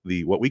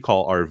what we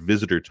call our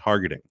visitor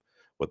targeting.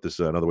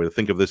 Another way to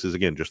think of this is,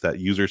 again, just that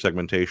user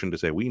segmentation to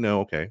say, we know,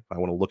 okay, I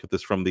want to look at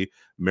this from the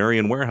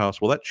Marion warehouse.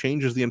 Well, that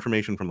changes the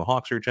information from the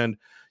Hawksearch end.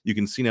 You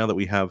can see now that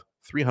we have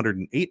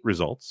 308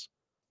 results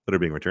that are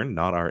being returned,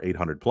 not our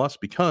 800 plus,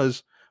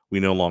 because we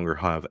no longer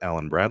have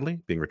Allen Bradley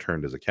being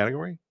returned as a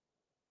category.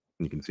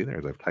 And you can see there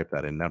as I've typed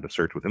that in now to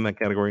search within that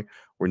category,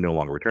 we're no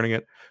longer returning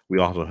it. We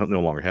also no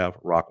longer have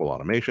Rockwell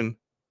Automation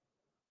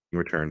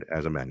returned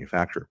as a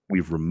manufacturer.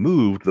 We've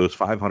removed those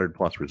 500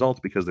 plus results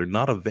because they're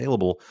not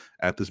available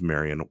at this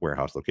Marion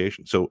warehouse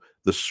location. So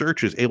the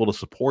search is able to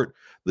support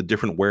the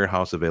different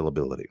warehouse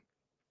availability.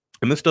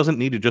 And this doesn't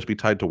need to just be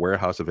tied to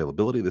warehouse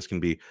availability. This can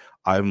be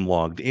I'm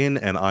logged in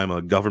and I'm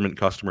a government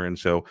customer. And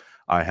so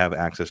I have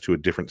access to a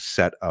different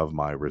set of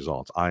my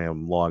results. I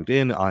am logged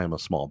in, I am a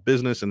small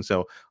business. And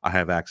so I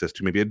have access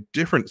to maybe a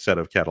different set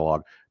of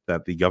catalog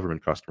that the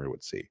government customer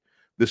would see.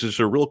 This is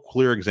a real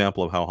clear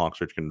example of how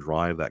Hawksearch can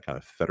drive that kind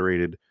of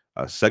federated,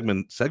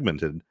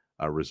 segmented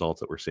results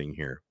that we're seeing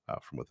here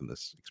from within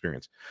this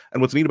experience.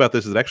 And what's neat about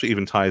this is it actually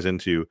even ties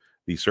into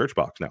the search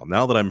box now.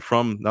 Now that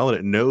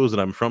it knows that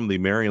I'm from the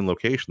Marion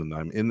location and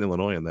I'm in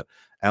Illinois and that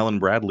Alan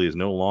Bradley is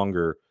no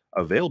longer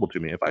available to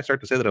me. If I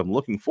start to say that I'm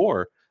looking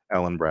for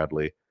Alan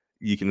Bradley,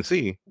 you can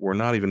see we're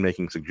not even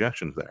making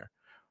suggestions there.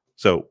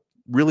 So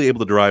really able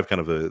to drive kind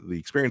of the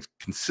experience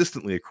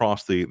consistently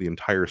across the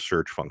entire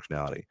search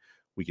functionality.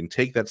 We can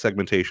take that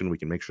segmentation. We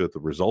can make sure that the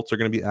results are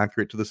going to be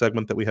accurate to the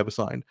segment that we have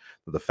assigned.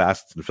 That the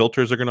facets and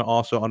filters are going to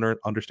also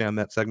understand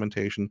that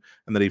segmentation,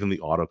 and that even the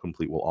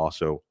autocomplete will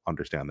also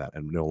understand that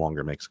and no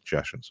longer make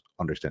suggestions,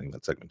 understanding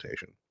that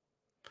segmentation.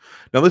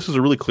 Now, this is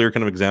a really clear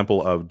kind of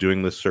example of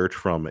doing this search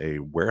from a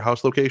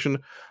warehouse location.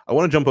 I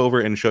want to jump over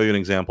and show you an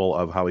example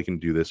of how we can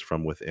do this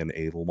from within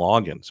a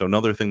login. So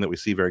another thing that we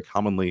see very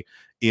commonly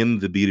in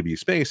the B2B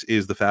space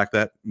is the fact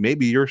that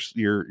maybe your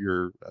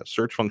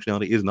search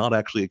functionality is not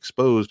actually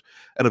exposed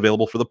and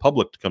available for the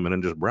public to come in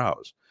and just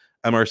browse.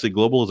 MRC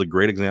Global is a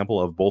great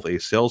example of both a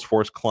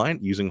Salesforce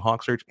client using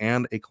Hawksearch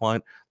and a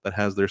client that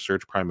has their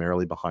search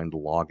primarily behind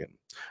login.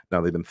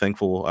 Now, they've been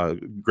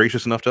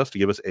gracious enough to us to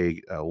give us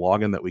a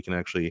login that we can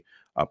actually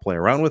play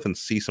around with and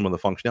see some of the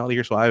functionality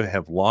here. So I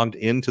have logged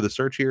into the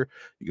search here.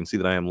 You can see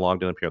that I am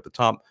logged in up here at the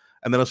top.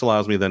 And then this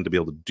allows me then to be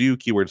able to do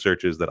keyword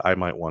searches that I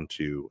might want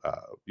to,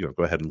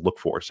 go ahead and look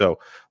for. So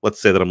let's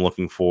say that I'm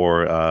looking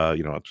for,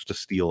 just a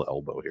steel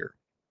elbow here.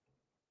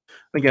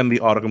 Again, the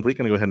autocomplete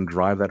going to go ahead and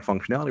drive that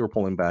functionality. We're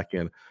pulling back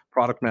in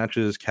product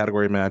matches,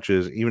 category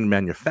matches, even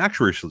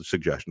manufacturer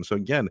suggestions. So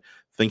again,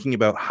 thinking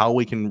about how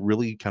we can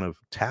really kind of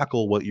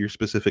tackle what your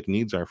specific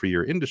needs are for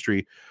your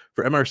industry.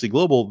 For MRC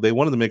Global, they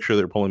wanted to make sure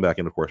they're pulling back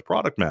in, of course,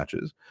 product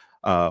matches,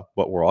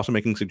 but we're also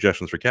making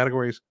suggestions for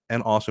categories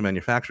and also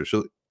manufacturers.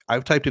 So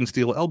I've typed in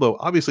steel elbow.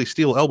 Obviously,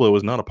 steel elbow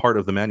is not a part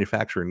of the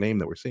manufacturer name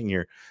that we're seeing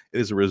here.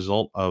 It is a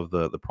result of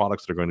the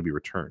products that are going to be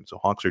returned. So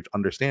Hawksearch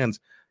understands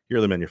here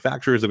are the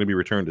manufacturers that are going to be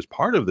returned as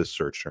part of this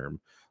search term.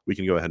 We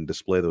can go ahead and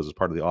display those as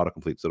part of the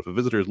autocomplete. So if a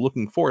visitor is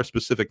looking for a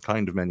specific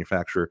kind of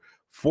manufacturer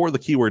for the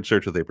keyword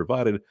search that they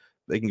provided,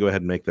 they can go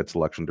ahead and make that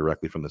selection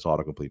directly from this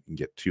autocomplete and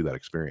get to that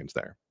experience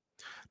there.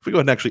 If we go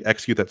ahead and actually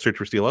execute that search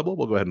for steel elbow,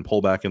 we'll go ahead and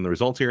pull back in the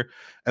results here.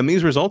 And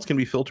these results can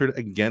be filtered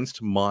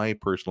against my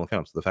personal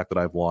accounts. The fact that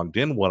I've logged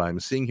in, what I'm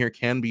seeing here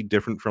can be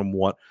different from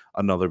what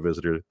another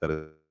visitor that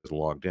is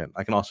logged in.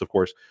 I can also, of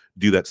course,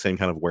 do that same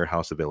kind of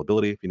warehouse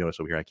availability. If you notice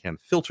over here, I can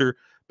filter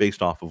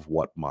based off of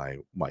what my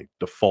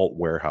default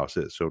warehouse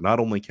is. So not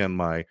only can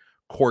my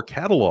core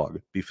catalog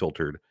be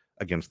filtered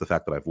against the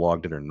fact that I've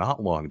logged in or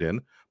not logged in,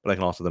 but I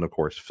can also then, of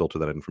course, filter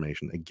that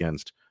information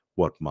against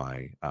what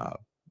my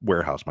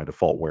my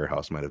default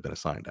warehouse might have been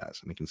assigned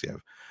as. And you can see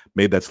I've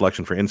made that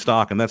selection for in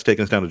stock, and that's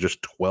taken us down to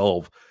just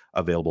 12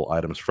 available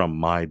items from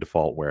my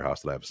default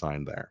warehouse that I've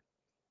assigned there.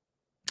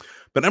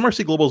 But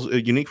MRC Global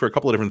is unique for a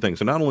couple of different things.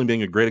 So not only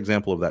being a great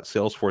example of that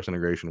Salesforce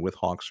integration with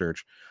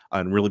Hawksearch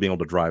and really being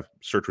able to drive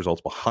search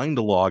results behind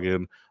a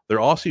login,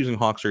 they're also using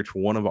Hawksearch for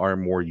one of our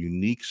more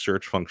unique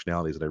search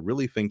functionalities that I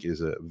really think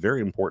is a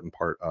very important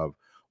part of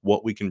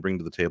what we can bring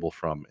to the table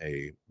from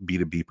a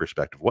B2B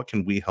perspective. What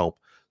can we help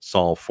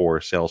solve for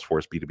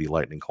Salesforce B2B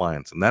Lightning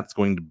clients? And that's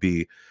going to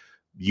be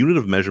unit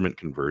of measurement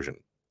conversion.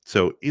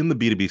 So in the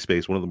B2B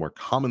space, one of the more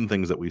common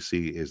things that we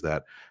see is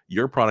that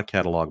your product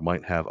catalog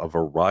might have a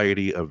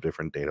variety of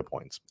different data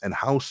points and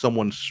how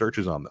someone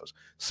searches on those.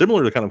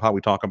 Similar to kind of how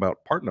we talk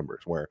about part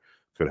numbers, where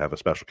could have a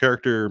special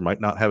character,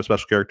 might not have a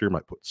special character,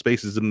 might put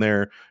spaces in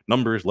there,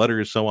 numbers,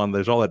 letters, so on.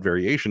 There's all that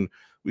variation.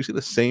 We see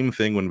the same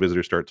thing when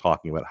visitors start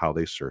talking about how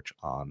they search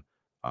on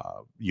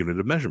unit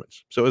of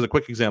measurements. So as a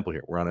quick example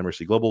here, we're on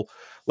MRC Global.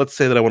 Let's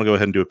say that I want to go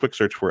ahead and do a quick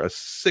search for a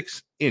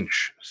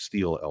 6-inch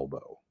steel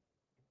elbow.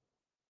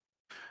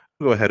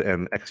 Go ahead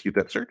and execute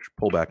that search,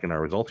 pull back in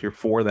our results here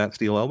for that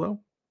steel elbow.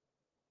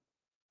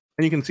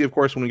 And you can see, of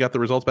course, when we got the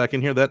results back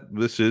in here, that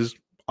this is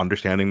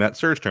understanding that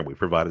search term. We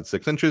provided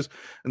 6 inches.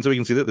 And so we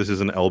can see that this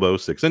is an elbow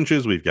 6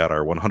 inches. We've got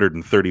our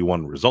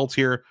 131 results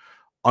here.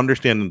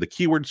 Understanding the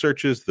keyword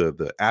searches,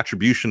 the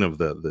attribution of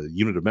the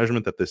unit of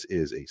measurement, that this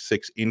is a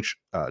 6-inch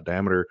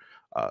diameter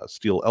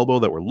steel elbow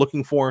that we're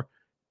looking for.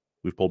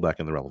 We've pulled back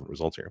in the relevant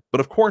results here.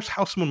 But of course,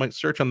 how someone might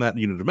search on that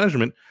unit of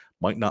measurement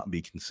might not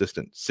be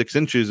consistent. 6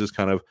 inches is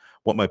kind of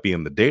what might be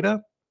in the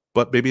data,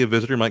 but maybe a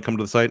visitor might come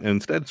to the site and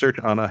instead search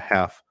on a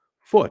 1/2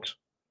 foot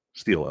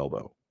steel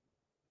elbow.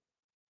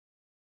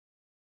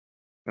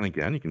 And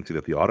again, you can see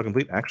that the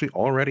autocomplete actually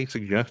already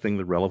suggesting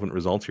the relevant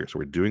results here. So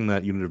we're doing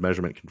that unit of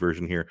measurement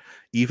conversion here,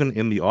 even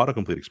in the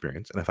autocomplete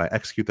experience. And if I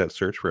execute that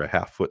search for a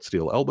half foot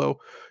steel elbow,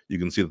 you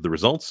can see that the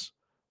results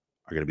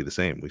are going to be the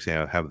same. We say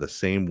I have the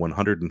same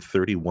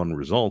 131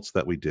 results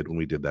that we did when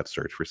we did that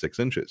search for 6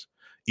 inches,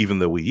 even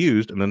though we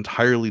used an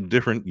entirely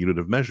different unit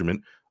of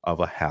measurement of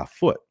a half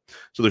foot.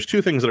 So there's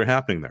two things that are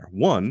happening there.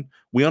 One,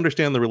 we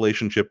understand the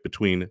relationship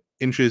between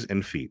inches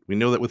and feet. We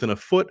know that within a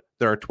foot,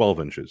 there are 12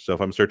 inches. So if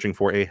I'm searching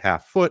for a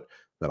half foot,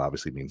 that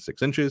obviously means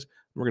 6 inches.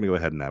 We're going to go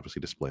ahead and obviously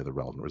display the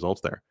relevant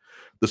results there.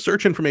 The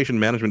search information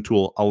management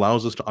tool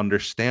allows us to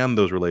understand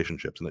those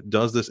relationships, and it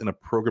does this in a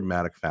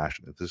programmatic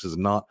fashion. This is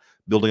not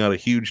building out a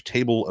huge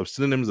table of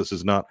synonyms. This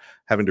is not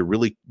having to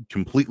really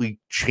completely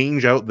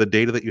change out the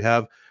data that you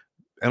have.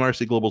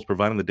 MRC Global is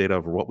providing the data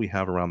of what we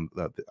have around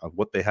of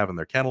what they have in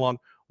their catalog.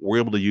 We're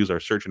able to use our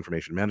search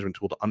information management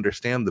tool to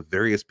understand the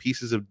various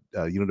pieces of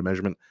unit of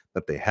measurement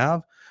that they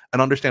have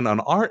and understand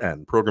on our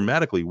end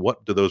programmatically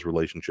what do those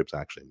relationships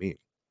actually mean.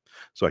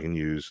 So I can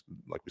use,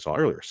 like we saw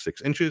earlier,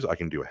 6 inches. I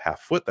can do a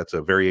half foot. That's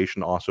a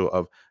variation also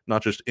of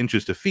not just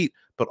inches to feet,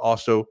 but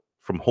also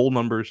from whole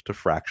numbers to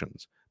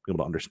fractions. Be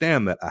able to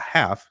understand that a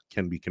half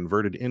can be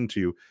converted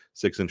into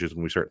 6 inches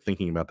when we start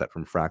thinking about that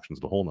from fractions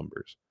to whole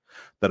numbers.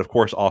 That, of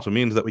course, also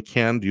means that we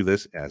can do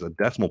this as a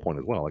decimal point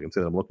as well. I can say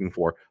that I'm looking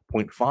for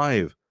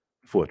 0.5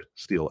 foot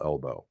steel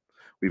elbow.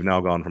 We've now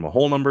gone from a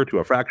whole number to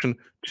a fraction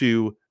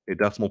to a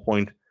decimal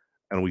point,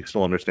 and we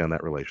still understand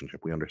that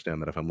relationship. We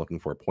understand that if I'm looking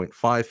for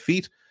 0.5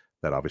 feet,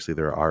 that obviously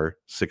there are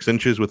 6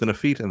 inches within a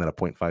feet, and then a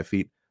 0.5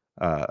 feet,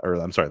 or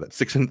I'm sorry,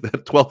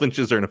 that 12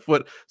 inches are in a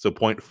foot. So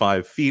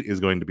 0.5 feet is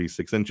going to be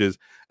 6 inches,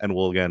 and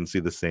we'll again see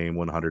the same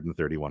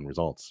 131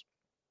 results.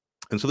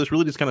 And so this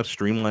really just kind of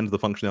streamlines the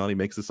functionality,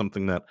 makes this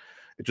something that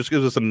it just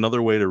gives us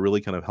another way to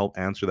really kind of help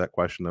answer that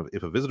question of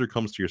if a visitor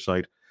comes to your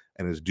site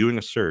and is doing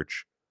a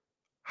search,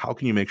 how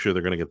can you make sure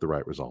they're going to get the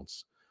right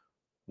results?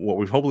 What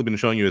we've hopefully been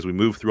showing you as we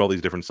move through all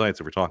these different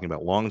sites, if we're talking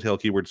about long tail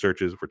keyword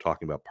searches, if we're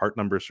talking about part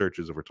number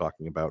searches, if we're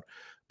talking about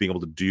being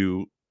able to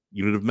do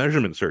unit of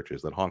measurement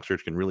searches, that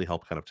Hawksearch can really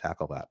help kind of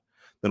tackle that.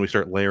 Then we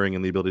start layering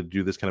in the ability to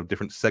do this kind of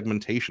different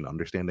segmentation,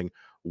 understanding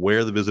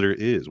where the visitor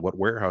is, what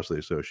warehouse they're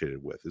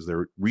associated with. Is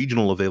there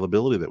regional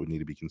availability that we need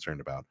to be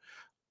concerned about?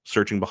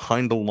 Searching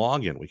behind the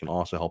login, we can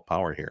also help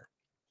power here.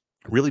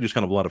 Really just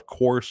kind of a lot of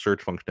core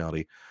search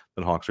functionality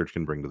that Hawksearch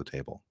can bring to the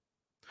table.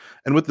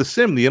 And with the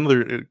sim, the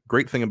other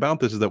great thing about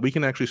this is that we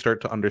can actually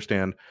start to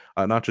understand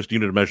not just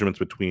unit of measurements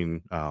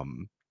between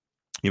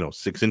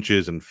 6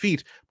 inches and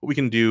feet, but we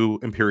can do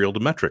imperial to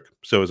metric.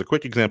 So as a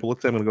quick example,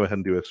 let's say I'm going to go ahead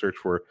and do a search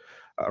for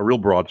a real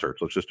broad search.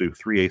 Let's just do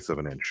 3/8 of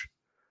an inch.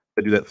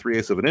 If I do that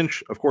 3/8 of an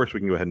inch, of course, we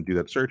can go ahead and do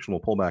that search, and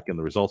we'll pull back in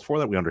the results for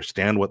that. We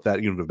understand what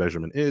that unit of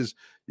measurement is.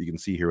 You can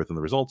see here within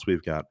the results,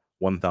 we've got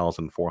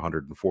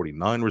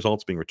 1,449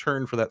 results being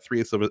returned for that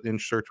 3/8 of an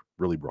inch search.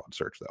 Really broad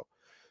search, though.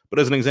 But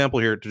as an example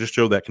here, to just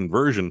show that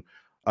conversion,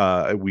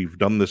 we've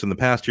done this in the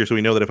past here, so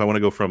we know that if I want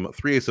to go from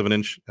 3/8 of an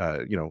inch,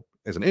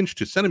 as an inch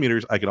to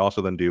centimeters, I could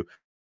also then do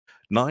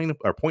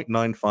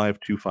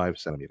 0.9525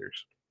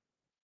 centimeters.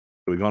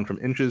 So we've gone from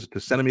inches to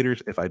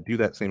centimeters. If I do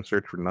that same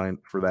search for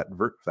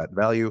that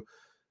value,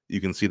 you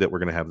can see that we're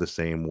going to have the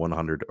same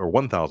 100 or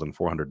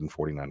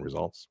 1,449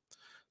 results.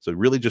 So it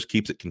really just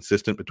keeps it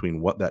consistent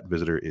between what that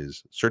visitor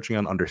is searching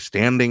on,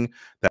 understanding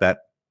that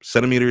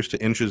centimeters to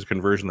inches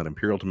conversion, that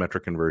imperial to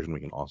metric conversion, we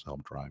can also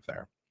help drive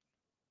there.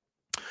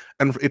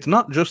 And it's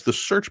not just the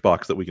search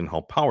box that we can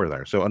help power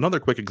there. So another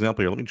quick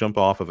example here, let me jump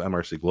off of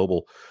MRC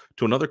Global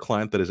to another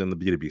client that is in the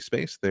B2B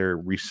space. They're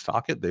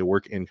Restock It. They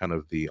work in kind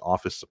of the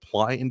office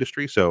supply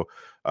industry. So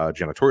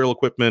janitorial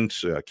equipment,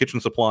 kitchen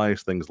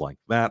supplies, things like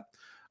that.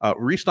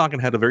 Restock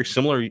It had a very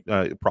similar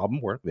problem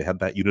where they had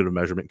that unit of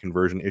measurement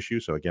conversion issue.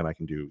 So again, I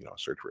can do a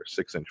search for a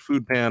 6-inch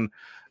food pan,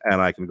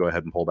 and I can go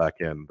ahead and pull back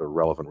in the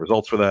relevant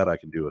results for that. I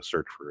can do a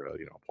search for a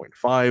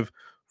 0.5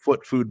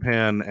 foot food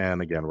pan,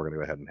 and again, we're going to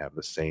go ahead and have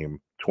the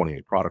same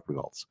 28 product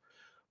results.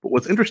 But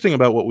what's interesting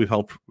about what we've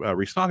helped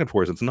Restock It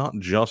for is it's not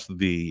just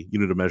the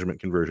unit of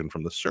measurement conversion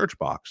from the search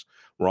box.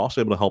 We're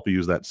also able to help you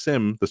use that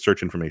SIM, the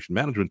search information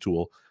management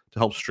tool, to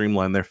help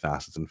streamline their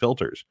facets and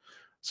filters.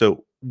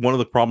 So one of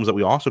the problems that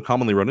we also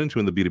commonly run into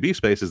in the B2B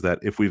space is that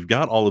if we've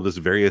got all of this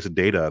various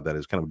data that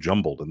is kind of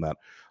jumbled and that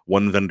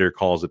one vendor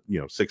calls it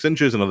 6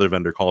 inches, another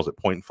vendor calls it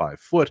 0.5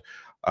 foot,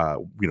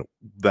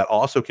 that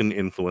also can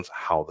influence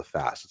how the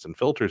facets and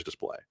filters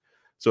display.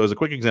 So as a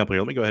quick example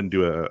here, let me go ahead and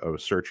do a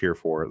search here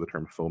for the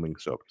term foaming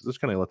soap, because this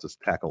kind of lets us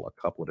tackle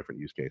a couple of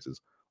different use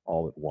cases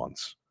all at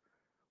once.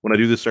 When I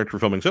do this search for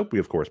foaming soap, we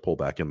of course pull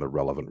back in the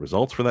relevant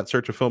results for that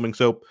search of foaming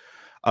soap.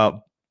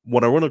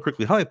 What I want to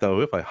quickly highlight,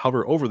 though, if I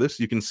hover over this,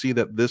 you can see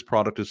that this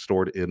product is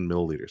stored in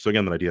milliliters. So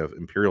again, the idea of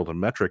imperial to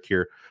metric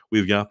here,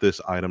 we've got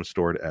this item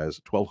stored as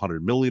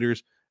 1,200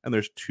 milliliters, and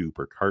there's 2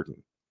 per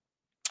carton.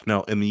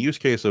 Now, in the use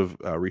case of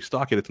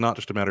Restock It, it's not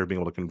just a matter of being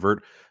able to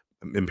convert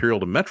imperial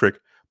to metric,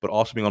 but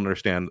also being able to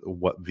understand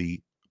what the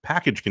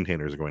package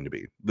containers are going to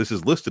be. This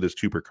is listed as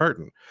 2 per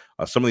carton.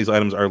 Some of these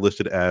items are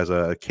listed as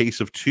a case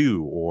of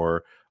 2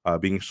 or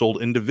being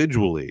sold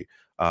individually.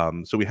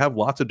 So we have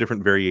lots of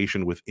different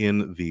variation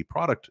within the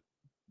product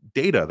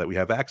data that we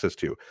have access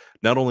to.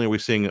 Not only are we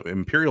seeing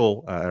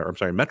or I'm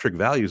sorry, metric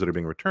values that are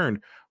being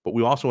returned, but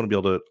we also want to be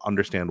able to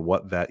understand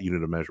what that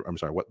unit of measure, I'm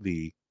sorry, what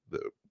the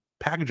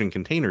packaging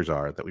containers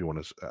are that we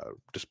want to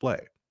display.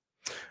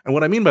 And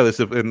what I mean by this,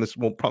 and this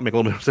will probably make a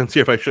little bit of sense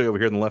here if I show you over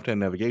here in the left-hand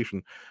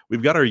navigation,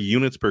 we've got our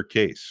units per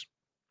case.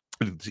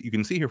 You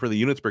can see here for the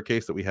units per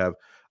case that we have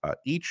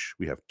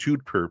we have 2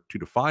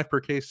 to 5 per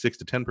case, 6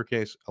 to 10 per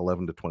case,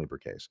 11 to 20 per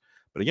case.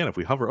 But again, if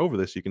we hover over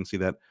this, you can see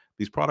that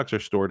these products are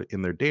stored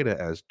in their data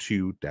as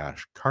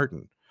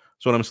 2-carton.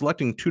 So when I'm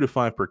selecting 2 to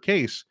 5 per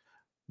case,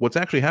 what's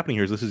actually happening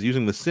here is this is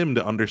using the sim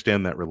to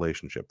understand that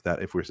relationship.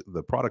 That if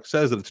the product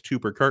says that it's 2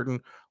 per carton,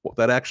 what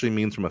that actually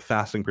means from a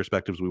fasting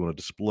perspective is we want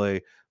to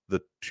display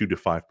the 2 to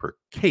 5 per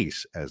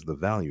case as the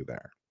value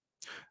there.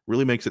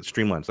 Really makes it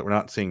streamlined so that we're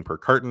not seeing per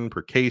carton,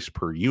 per case,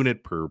 per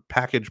unit, per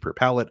package, per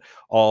pallet,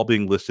 all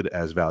being listed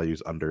as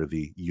values under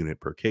the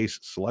unit per case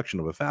selection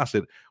of a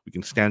facet. We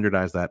can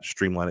standardize that,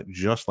 streamline it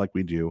just like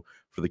we do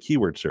for the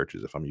keyword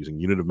searches. If I'm using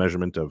unit of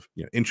measurement of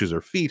inches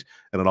or feet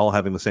and it all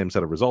having the same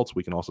set of results,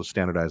 we can also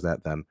standardize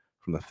that then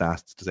from the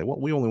facets to say,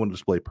 well, we only want to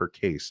display per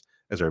case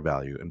as our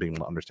value, and being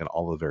able to understand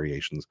all the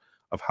variations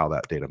of how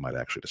that data might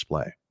actually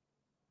display.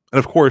 And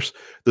of course,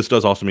 this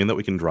does also mean that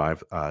we can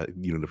drive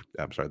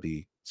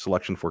the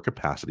selection for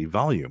capacity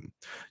volume.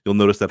 You'll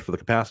notice that for the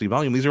capacity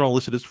volume, these are all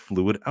listed as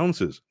fluid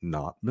ounces,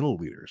 not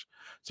milliliters.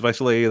 So if I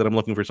say that I'm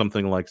looking for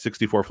something like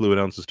 64 fluid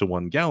ounces to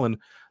 1 gallon,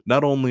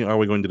 not only are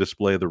we going to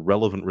display the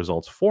relevant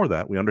results for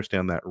that, we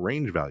understand that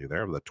range value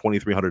there, the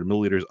 2,300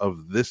 milliliters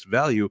of this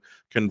value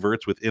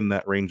converts within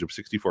that range of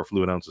 64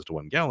 fluid ounces to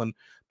 1 gallon.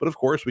 But of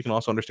course, we can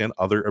also understand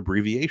other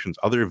abbreviations,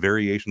 other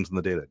variations in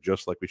the data,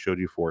 just like we showed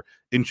you for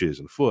inches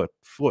and foot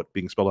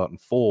being spelled out in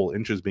full,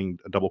 inches being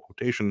a double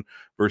quotation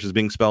versus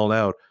being spelled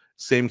out.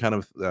 Same kind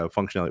of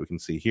functionality we can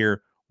see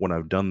here. When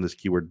I've done this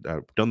keyword,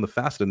 done the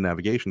faceted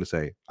navigation to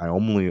say I'm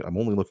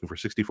only looking for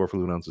 64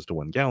 fluid ounces to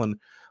 1 gallon,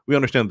 we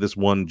understand that this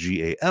 1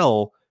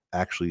 GAL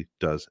actually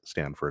does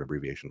stand for an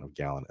abbreviation of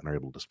gallon, and are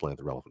able to display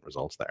the relevant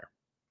results there.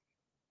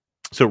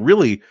 So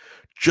really,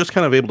 just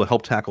kind of able to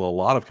help tackle a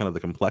lot of kind of the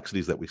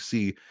complexities that we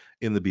see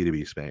in the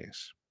B2B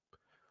space.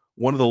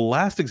 One of the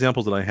last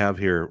examples that I have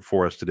here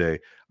for us today,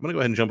 I'm going to go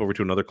ahead and jump over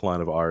to another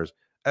client of ours,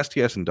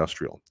 STS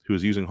Industrial, who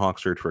is using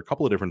Hawksearch for a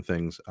couple of different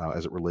things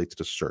as it relates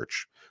to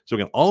search. So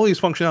again, all these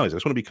functionalities, I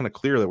just want to be kind of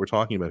clear that we're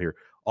talking about here.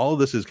 All of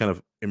this is kind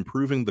of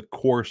improving the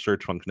core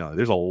search functionality.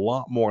 There's a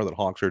lot more that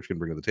Hawksearch can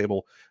bring to the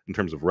table in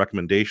terms of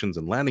recommendations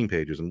and landing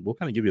pages, and we'll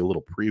kind of give you a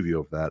little preview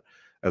of that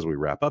as we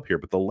wrap up here.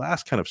 But the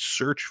last kind of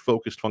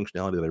search-focused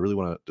functionality that I really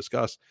want to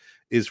discuss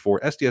is for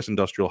STS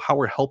Industrial, how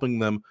we're helping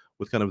them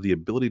with kind of the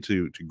ability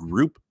to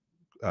group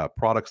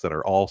products that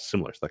are all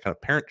similar. So that kind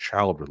of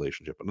parent-child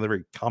relationship, another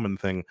very common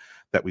thing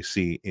that we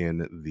see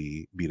in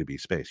the B2B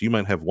space. You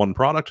might have one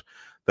product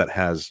that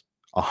has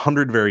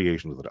 100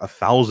 variations with it,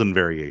 1,000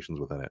 variations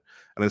within it.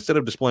 And instead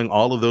of displaying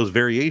all of those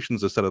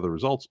variations instead of the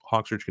results,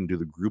 Hawksearch can do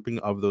the grouping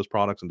of those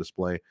products and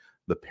display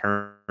the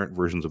parent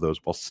versions of those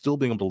while still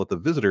being able to let the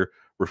visitor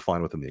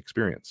refine within the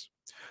experience.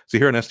 So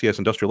here in STS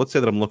Industrial, let's say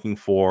that I'm looking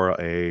for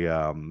like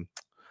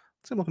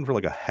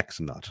a hex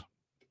nut.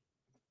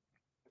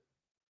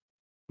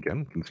 Again,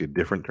 you can see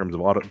different terms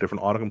of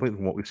different autocomplete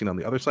from what we've seen on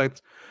the other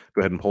sites. Go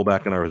ahead and pull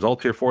back in our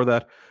results here for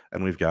that,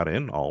 and we've got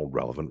in all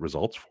relevant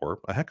results for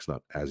a hex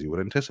nut, as you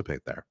would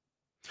anticipate there.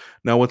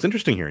 Now, what's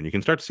interesting here, and you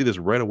can start to see this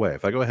right away,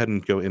 if I go ahead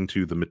and go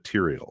into the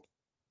material,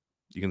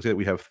 you can see that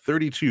we have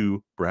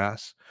 32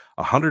 brass,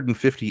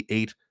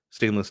 158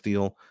 stainless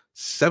steel,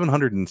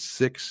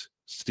 706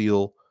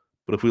 steel.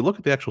 But if we look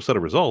at the actual set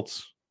of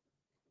results,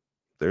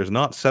 there's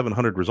not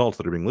 700 results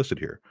that are being listed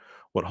here.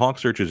 What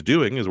Hawksearch is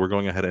doing is we're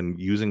going ahead and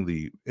using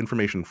the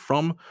information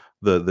from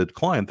the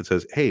client that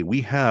says, hey,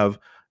 we have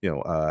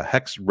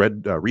hex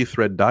red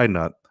rethread die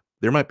nut.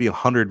 There might be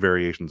 100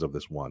 variations of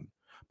this one,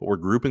 but we're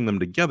grouping them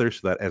together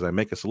so that as I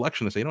make a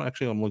selection and say,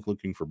 actually, I'm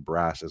looking for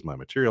brass as my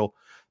material,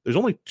 there's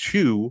only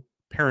 2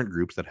 parent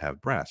groups that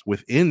have brass.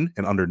 Within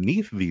and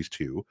underneath these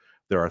 2,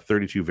 there are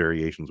 32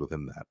 variations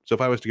within that. So if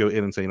I was to go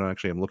in and say,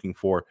 actually, I'm looking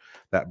for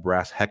that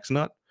brass hex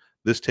nut,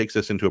 this takes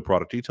us into a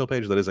product detail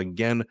page that is,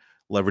 again,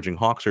 leveraging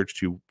Hawksearch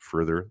to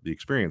further the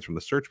experience from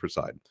the search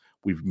side.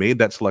 We've made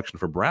that selection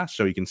for brass,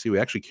 so you can see we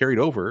actually carried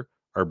over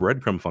our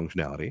breadcrumb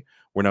functionality.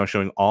 We're now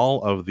showing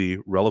all of the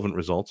relevant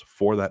results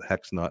for that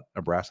hex nut,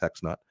 a brass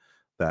hex nut,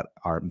 that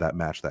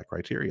match that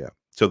criteria.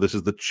 So this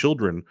is the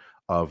children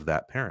of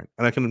that parent.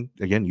 And I can,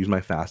 again, use my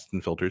facets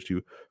and filters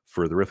to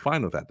further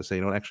refine with that to say,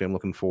 actually, I'm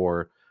looking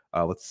for,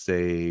 let's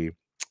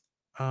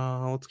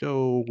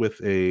go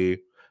with a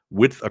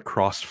width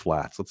across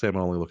flats. Let's say I'm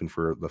only looking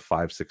for the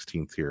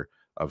 5/16 here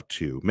of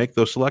 2. Make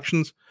those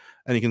selections,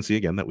 and you can see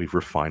again that we've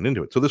refined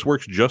into it. So this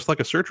works just like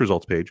a search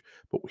results page,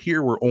 but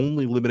here we're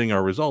only limiting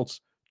our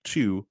results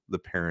to the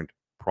parent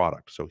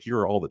product. So here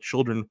are all the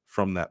children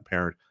from that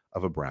parent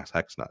of a brass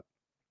hex nut.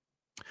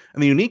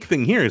 And the unique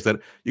thing here is that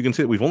you can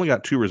see that we've only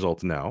got 2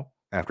 results now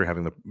after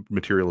having the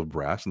material of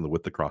brass and the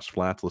width across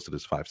flats listed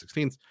as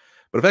 5/16.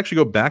 But if I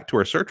actually go back to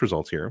our search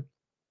results here,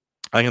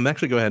 I can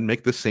actually go ahead and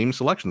make the same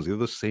selections. These are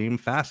the same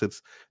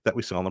facets that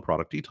we saw on the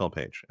product detail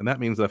page. And that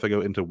means that if I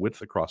go into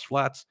width across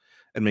flats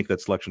and make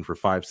that selection for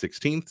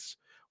 5/16,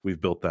 we've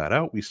built that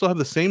out. We still have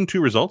the same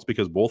two results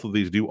because both of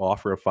these do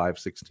offer a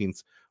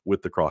 5/16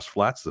 width across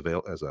flats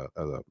as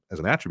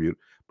an attribute.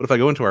 But if I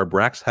go into our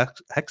Brax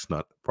hex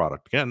nut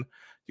product again,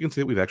 you can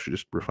see that we've actually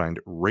just refined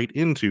right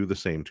into the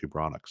same two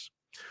products.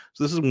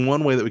 So this is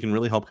one way that we can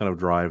really help kind of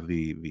drive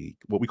the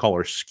what we call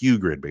our SKU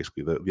grid,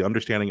 basically the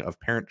understanding of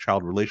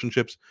parent-child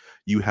relationships.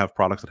 You have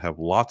products that have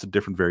lots of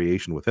different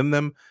variation within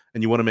them,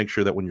 and you want to make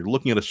sure that when you're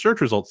looking at a search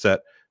result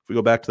set, if we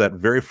go back to that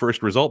very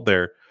first result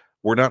there,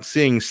 we're not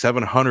seeing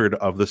 700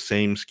 of the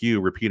same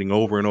SKU repeating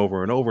over and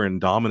over and over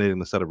and dominating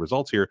the set of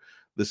results here.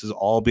 This is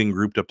all being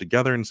grouped up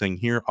together and saying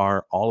here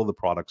are all of the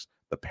products,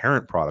 the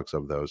parent products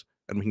of those,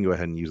 and we can go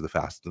ahead and use the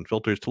facets and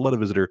filters to let a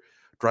visitor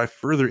drive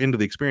further into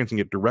the experience and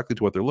get directly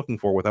to what they're looking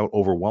for without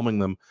overwhelming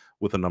them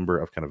with a number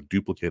of kind of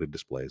duplicated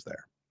displays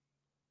there.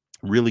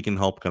 Really can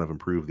help kind of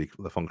improve the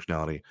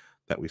functionality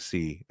that we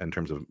see in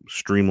terms of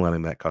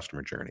streamlining that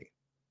customer journey.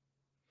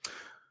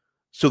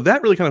 So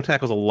that really kind of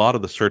tackles a lot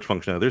of the search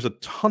functionality. There's a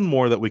ton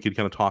more that we could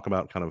kind of talk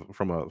about kind of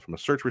from a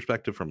search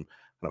perspective, from kind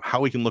of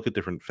how we can look at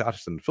different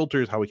facets and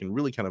filters, how we can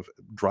really kind of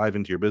drive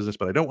into your business.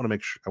 But I don't want to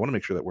make sure I want to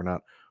make sure that we're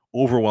not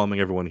overwhelming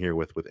everyone here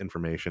with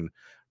information.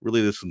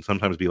 Really, this can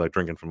sometimes be like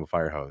drinking from a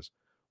fire hose.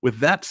 With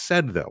that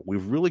said, though,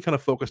 we've really kind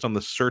of focused on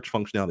the search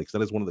functionality because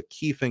that is one of the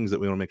key things that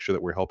we want to make sure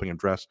that we're helping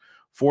address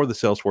for the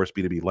Salesforce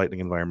B2B Lightning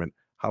environment,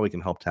 how we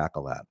can help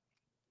tackle that.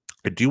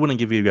 I do want to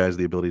give you guys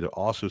the ability to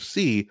also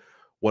see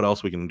what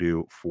else we can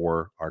do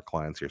for our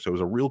clients here. So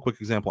as a real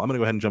quick example, I'm going to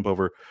go ahead and jump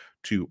over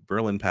to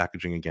Berlin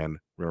Packaging again.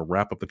 We're going to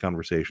wrap up the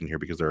conversation here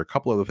because there are a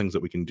couple other things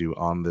that we can do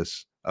on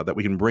this that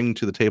we can bring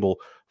to the table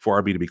for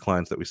our B2B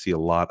clients that we see a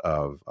lot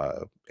of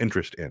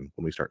interest in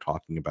when we start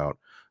talking about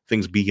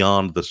things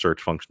beyond the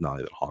search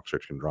functionality that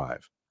Hawksearch can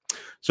drive.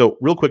 So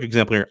real quick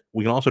example here,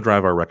 we can also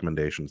drive our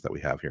recommendations that we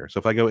have here. So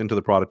if I go into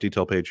the product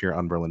detail page here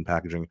on Berlin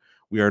Packaging,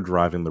 we are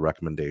driving the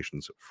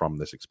recommendations from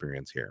this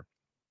experience here.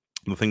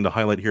 The thing to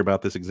highlight here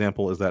about this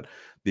example is that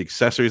the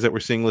accessories that we're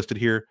seeing listed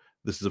here,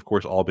 this is of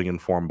course all being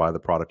informed by the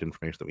product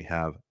information that we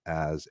have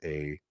as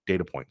a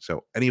data point.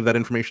 So any of that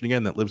information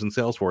again that lives in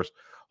Salesforce,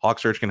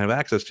 Hawksearch can have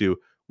access to.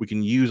 We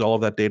can use all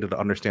of that data to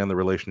understand the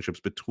relationships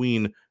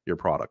between your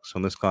products. So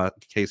in this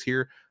case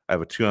here, I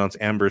have a 2-ounce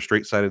amber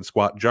straight-sided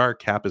squat jar.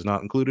 Cap is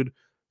not included.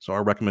 So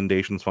our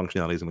recommendations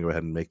functionality is going to go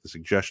ahead and make the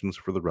suggestions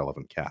for the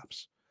relevant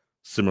caps.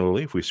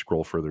 Similarly, if we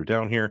scroll further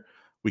down here,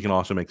 we can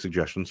also make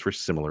suggestions for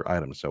similar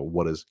items. So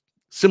what is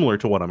similar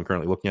to what I'm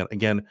currently looking at,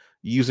 again,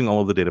 using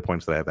all of the data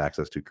points that I have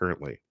access to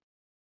currently.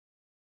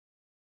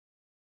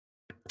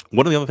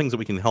 One of the other things that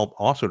we can help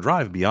also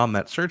drive beyond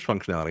that search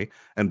functionality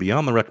and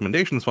beyond the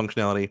recommendations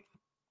functionality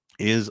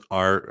is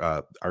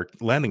our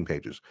landing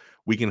pages.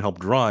 We can help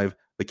drive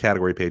the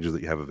category pages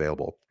that you have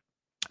available.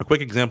 A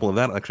quick example of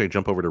that, actually, I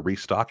jump over to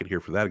Restock It here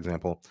for that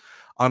example.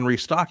 On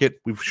Restock It,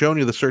 we've shown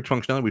you the search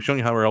functionality. We've shown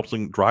you how we're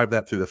helping drive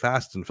that through the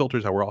facets and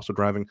filters, how we're also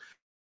driving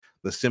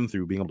the SIM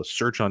through being able to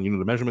search on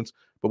unit of measurements,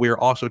 but we are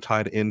also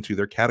tied into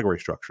their category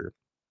structure.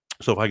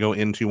 So if I go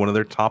into one of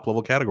their top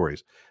level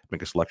categories,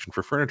 make a selection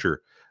for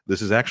furniture,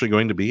 this is actually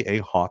going to be a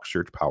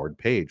Hawksearch powered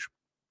page.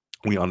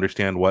 We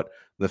understand what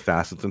the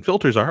facets and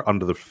filters are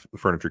under the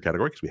furniture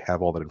category because we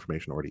have all that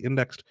information already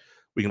indexed.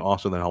 We can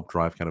also then help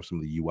drive kind of some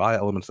of the UI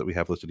elements that we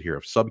have listed here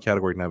of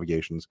subcategory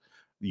navigations,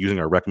 using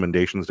our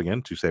recommendations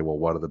again to say, well,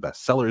 what are the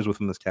best sellers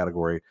within this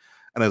category?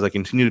 And as I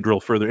continue to drill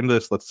further into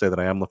this, let's say that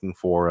I am looking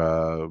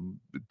for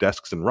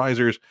desks and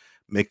risers,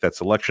 make that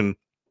selection.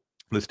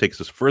 This takes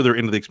us further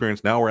into the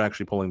experience. Now we're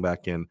actually pulling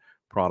back in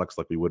products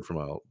like we would from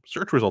a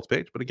search results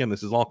page. But again,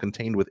 this is all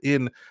contained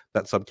within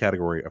that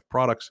subcategory of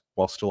products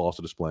while still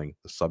also displaying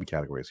the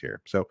subcategories here.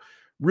 So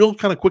real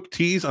kind of quick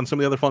tease on some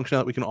of the other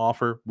functionality we can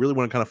offer. Really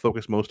want to kind of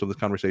focus most of this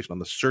conversation on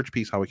the search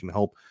piece, how we can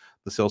help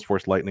the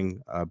Salesforce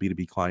Lightning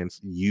B2B clients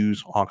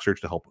use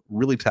Hawksearch to help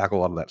really tackle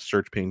a lot of that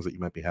search pains that you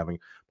might be having.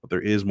 But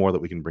there is more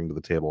that we can bring to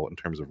the table in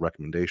terms of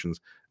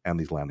recommendations and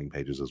these landing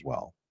pages as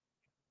well.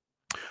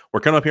 We're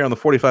coming up here on the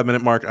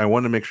 45-minute mark. I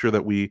wanted to make sure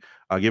that we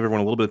give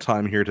everyone a little bit of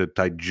time here to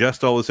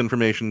digest all this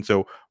information.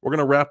 So we're going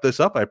to wrap this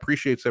up. I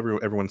appreciate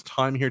everyone's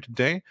time here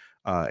today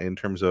in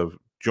terms of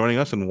joining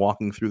us and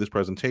walking through this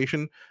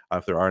presentation.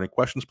 If there are any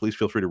questions, please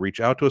feel free to reach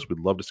out to us. We'd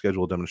love to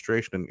schedule a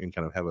demonstration and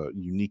kind of have a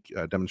unique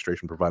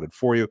demonstration provided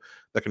for you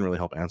that can really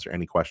help answer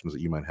any questions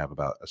that you might have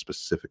about a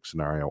specific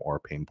scenario or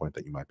pain point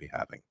that you might be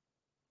having.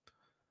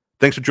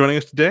 Thanks for joining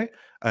us today,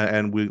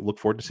 and we look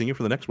forward to seeing you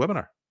for the next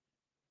webinar.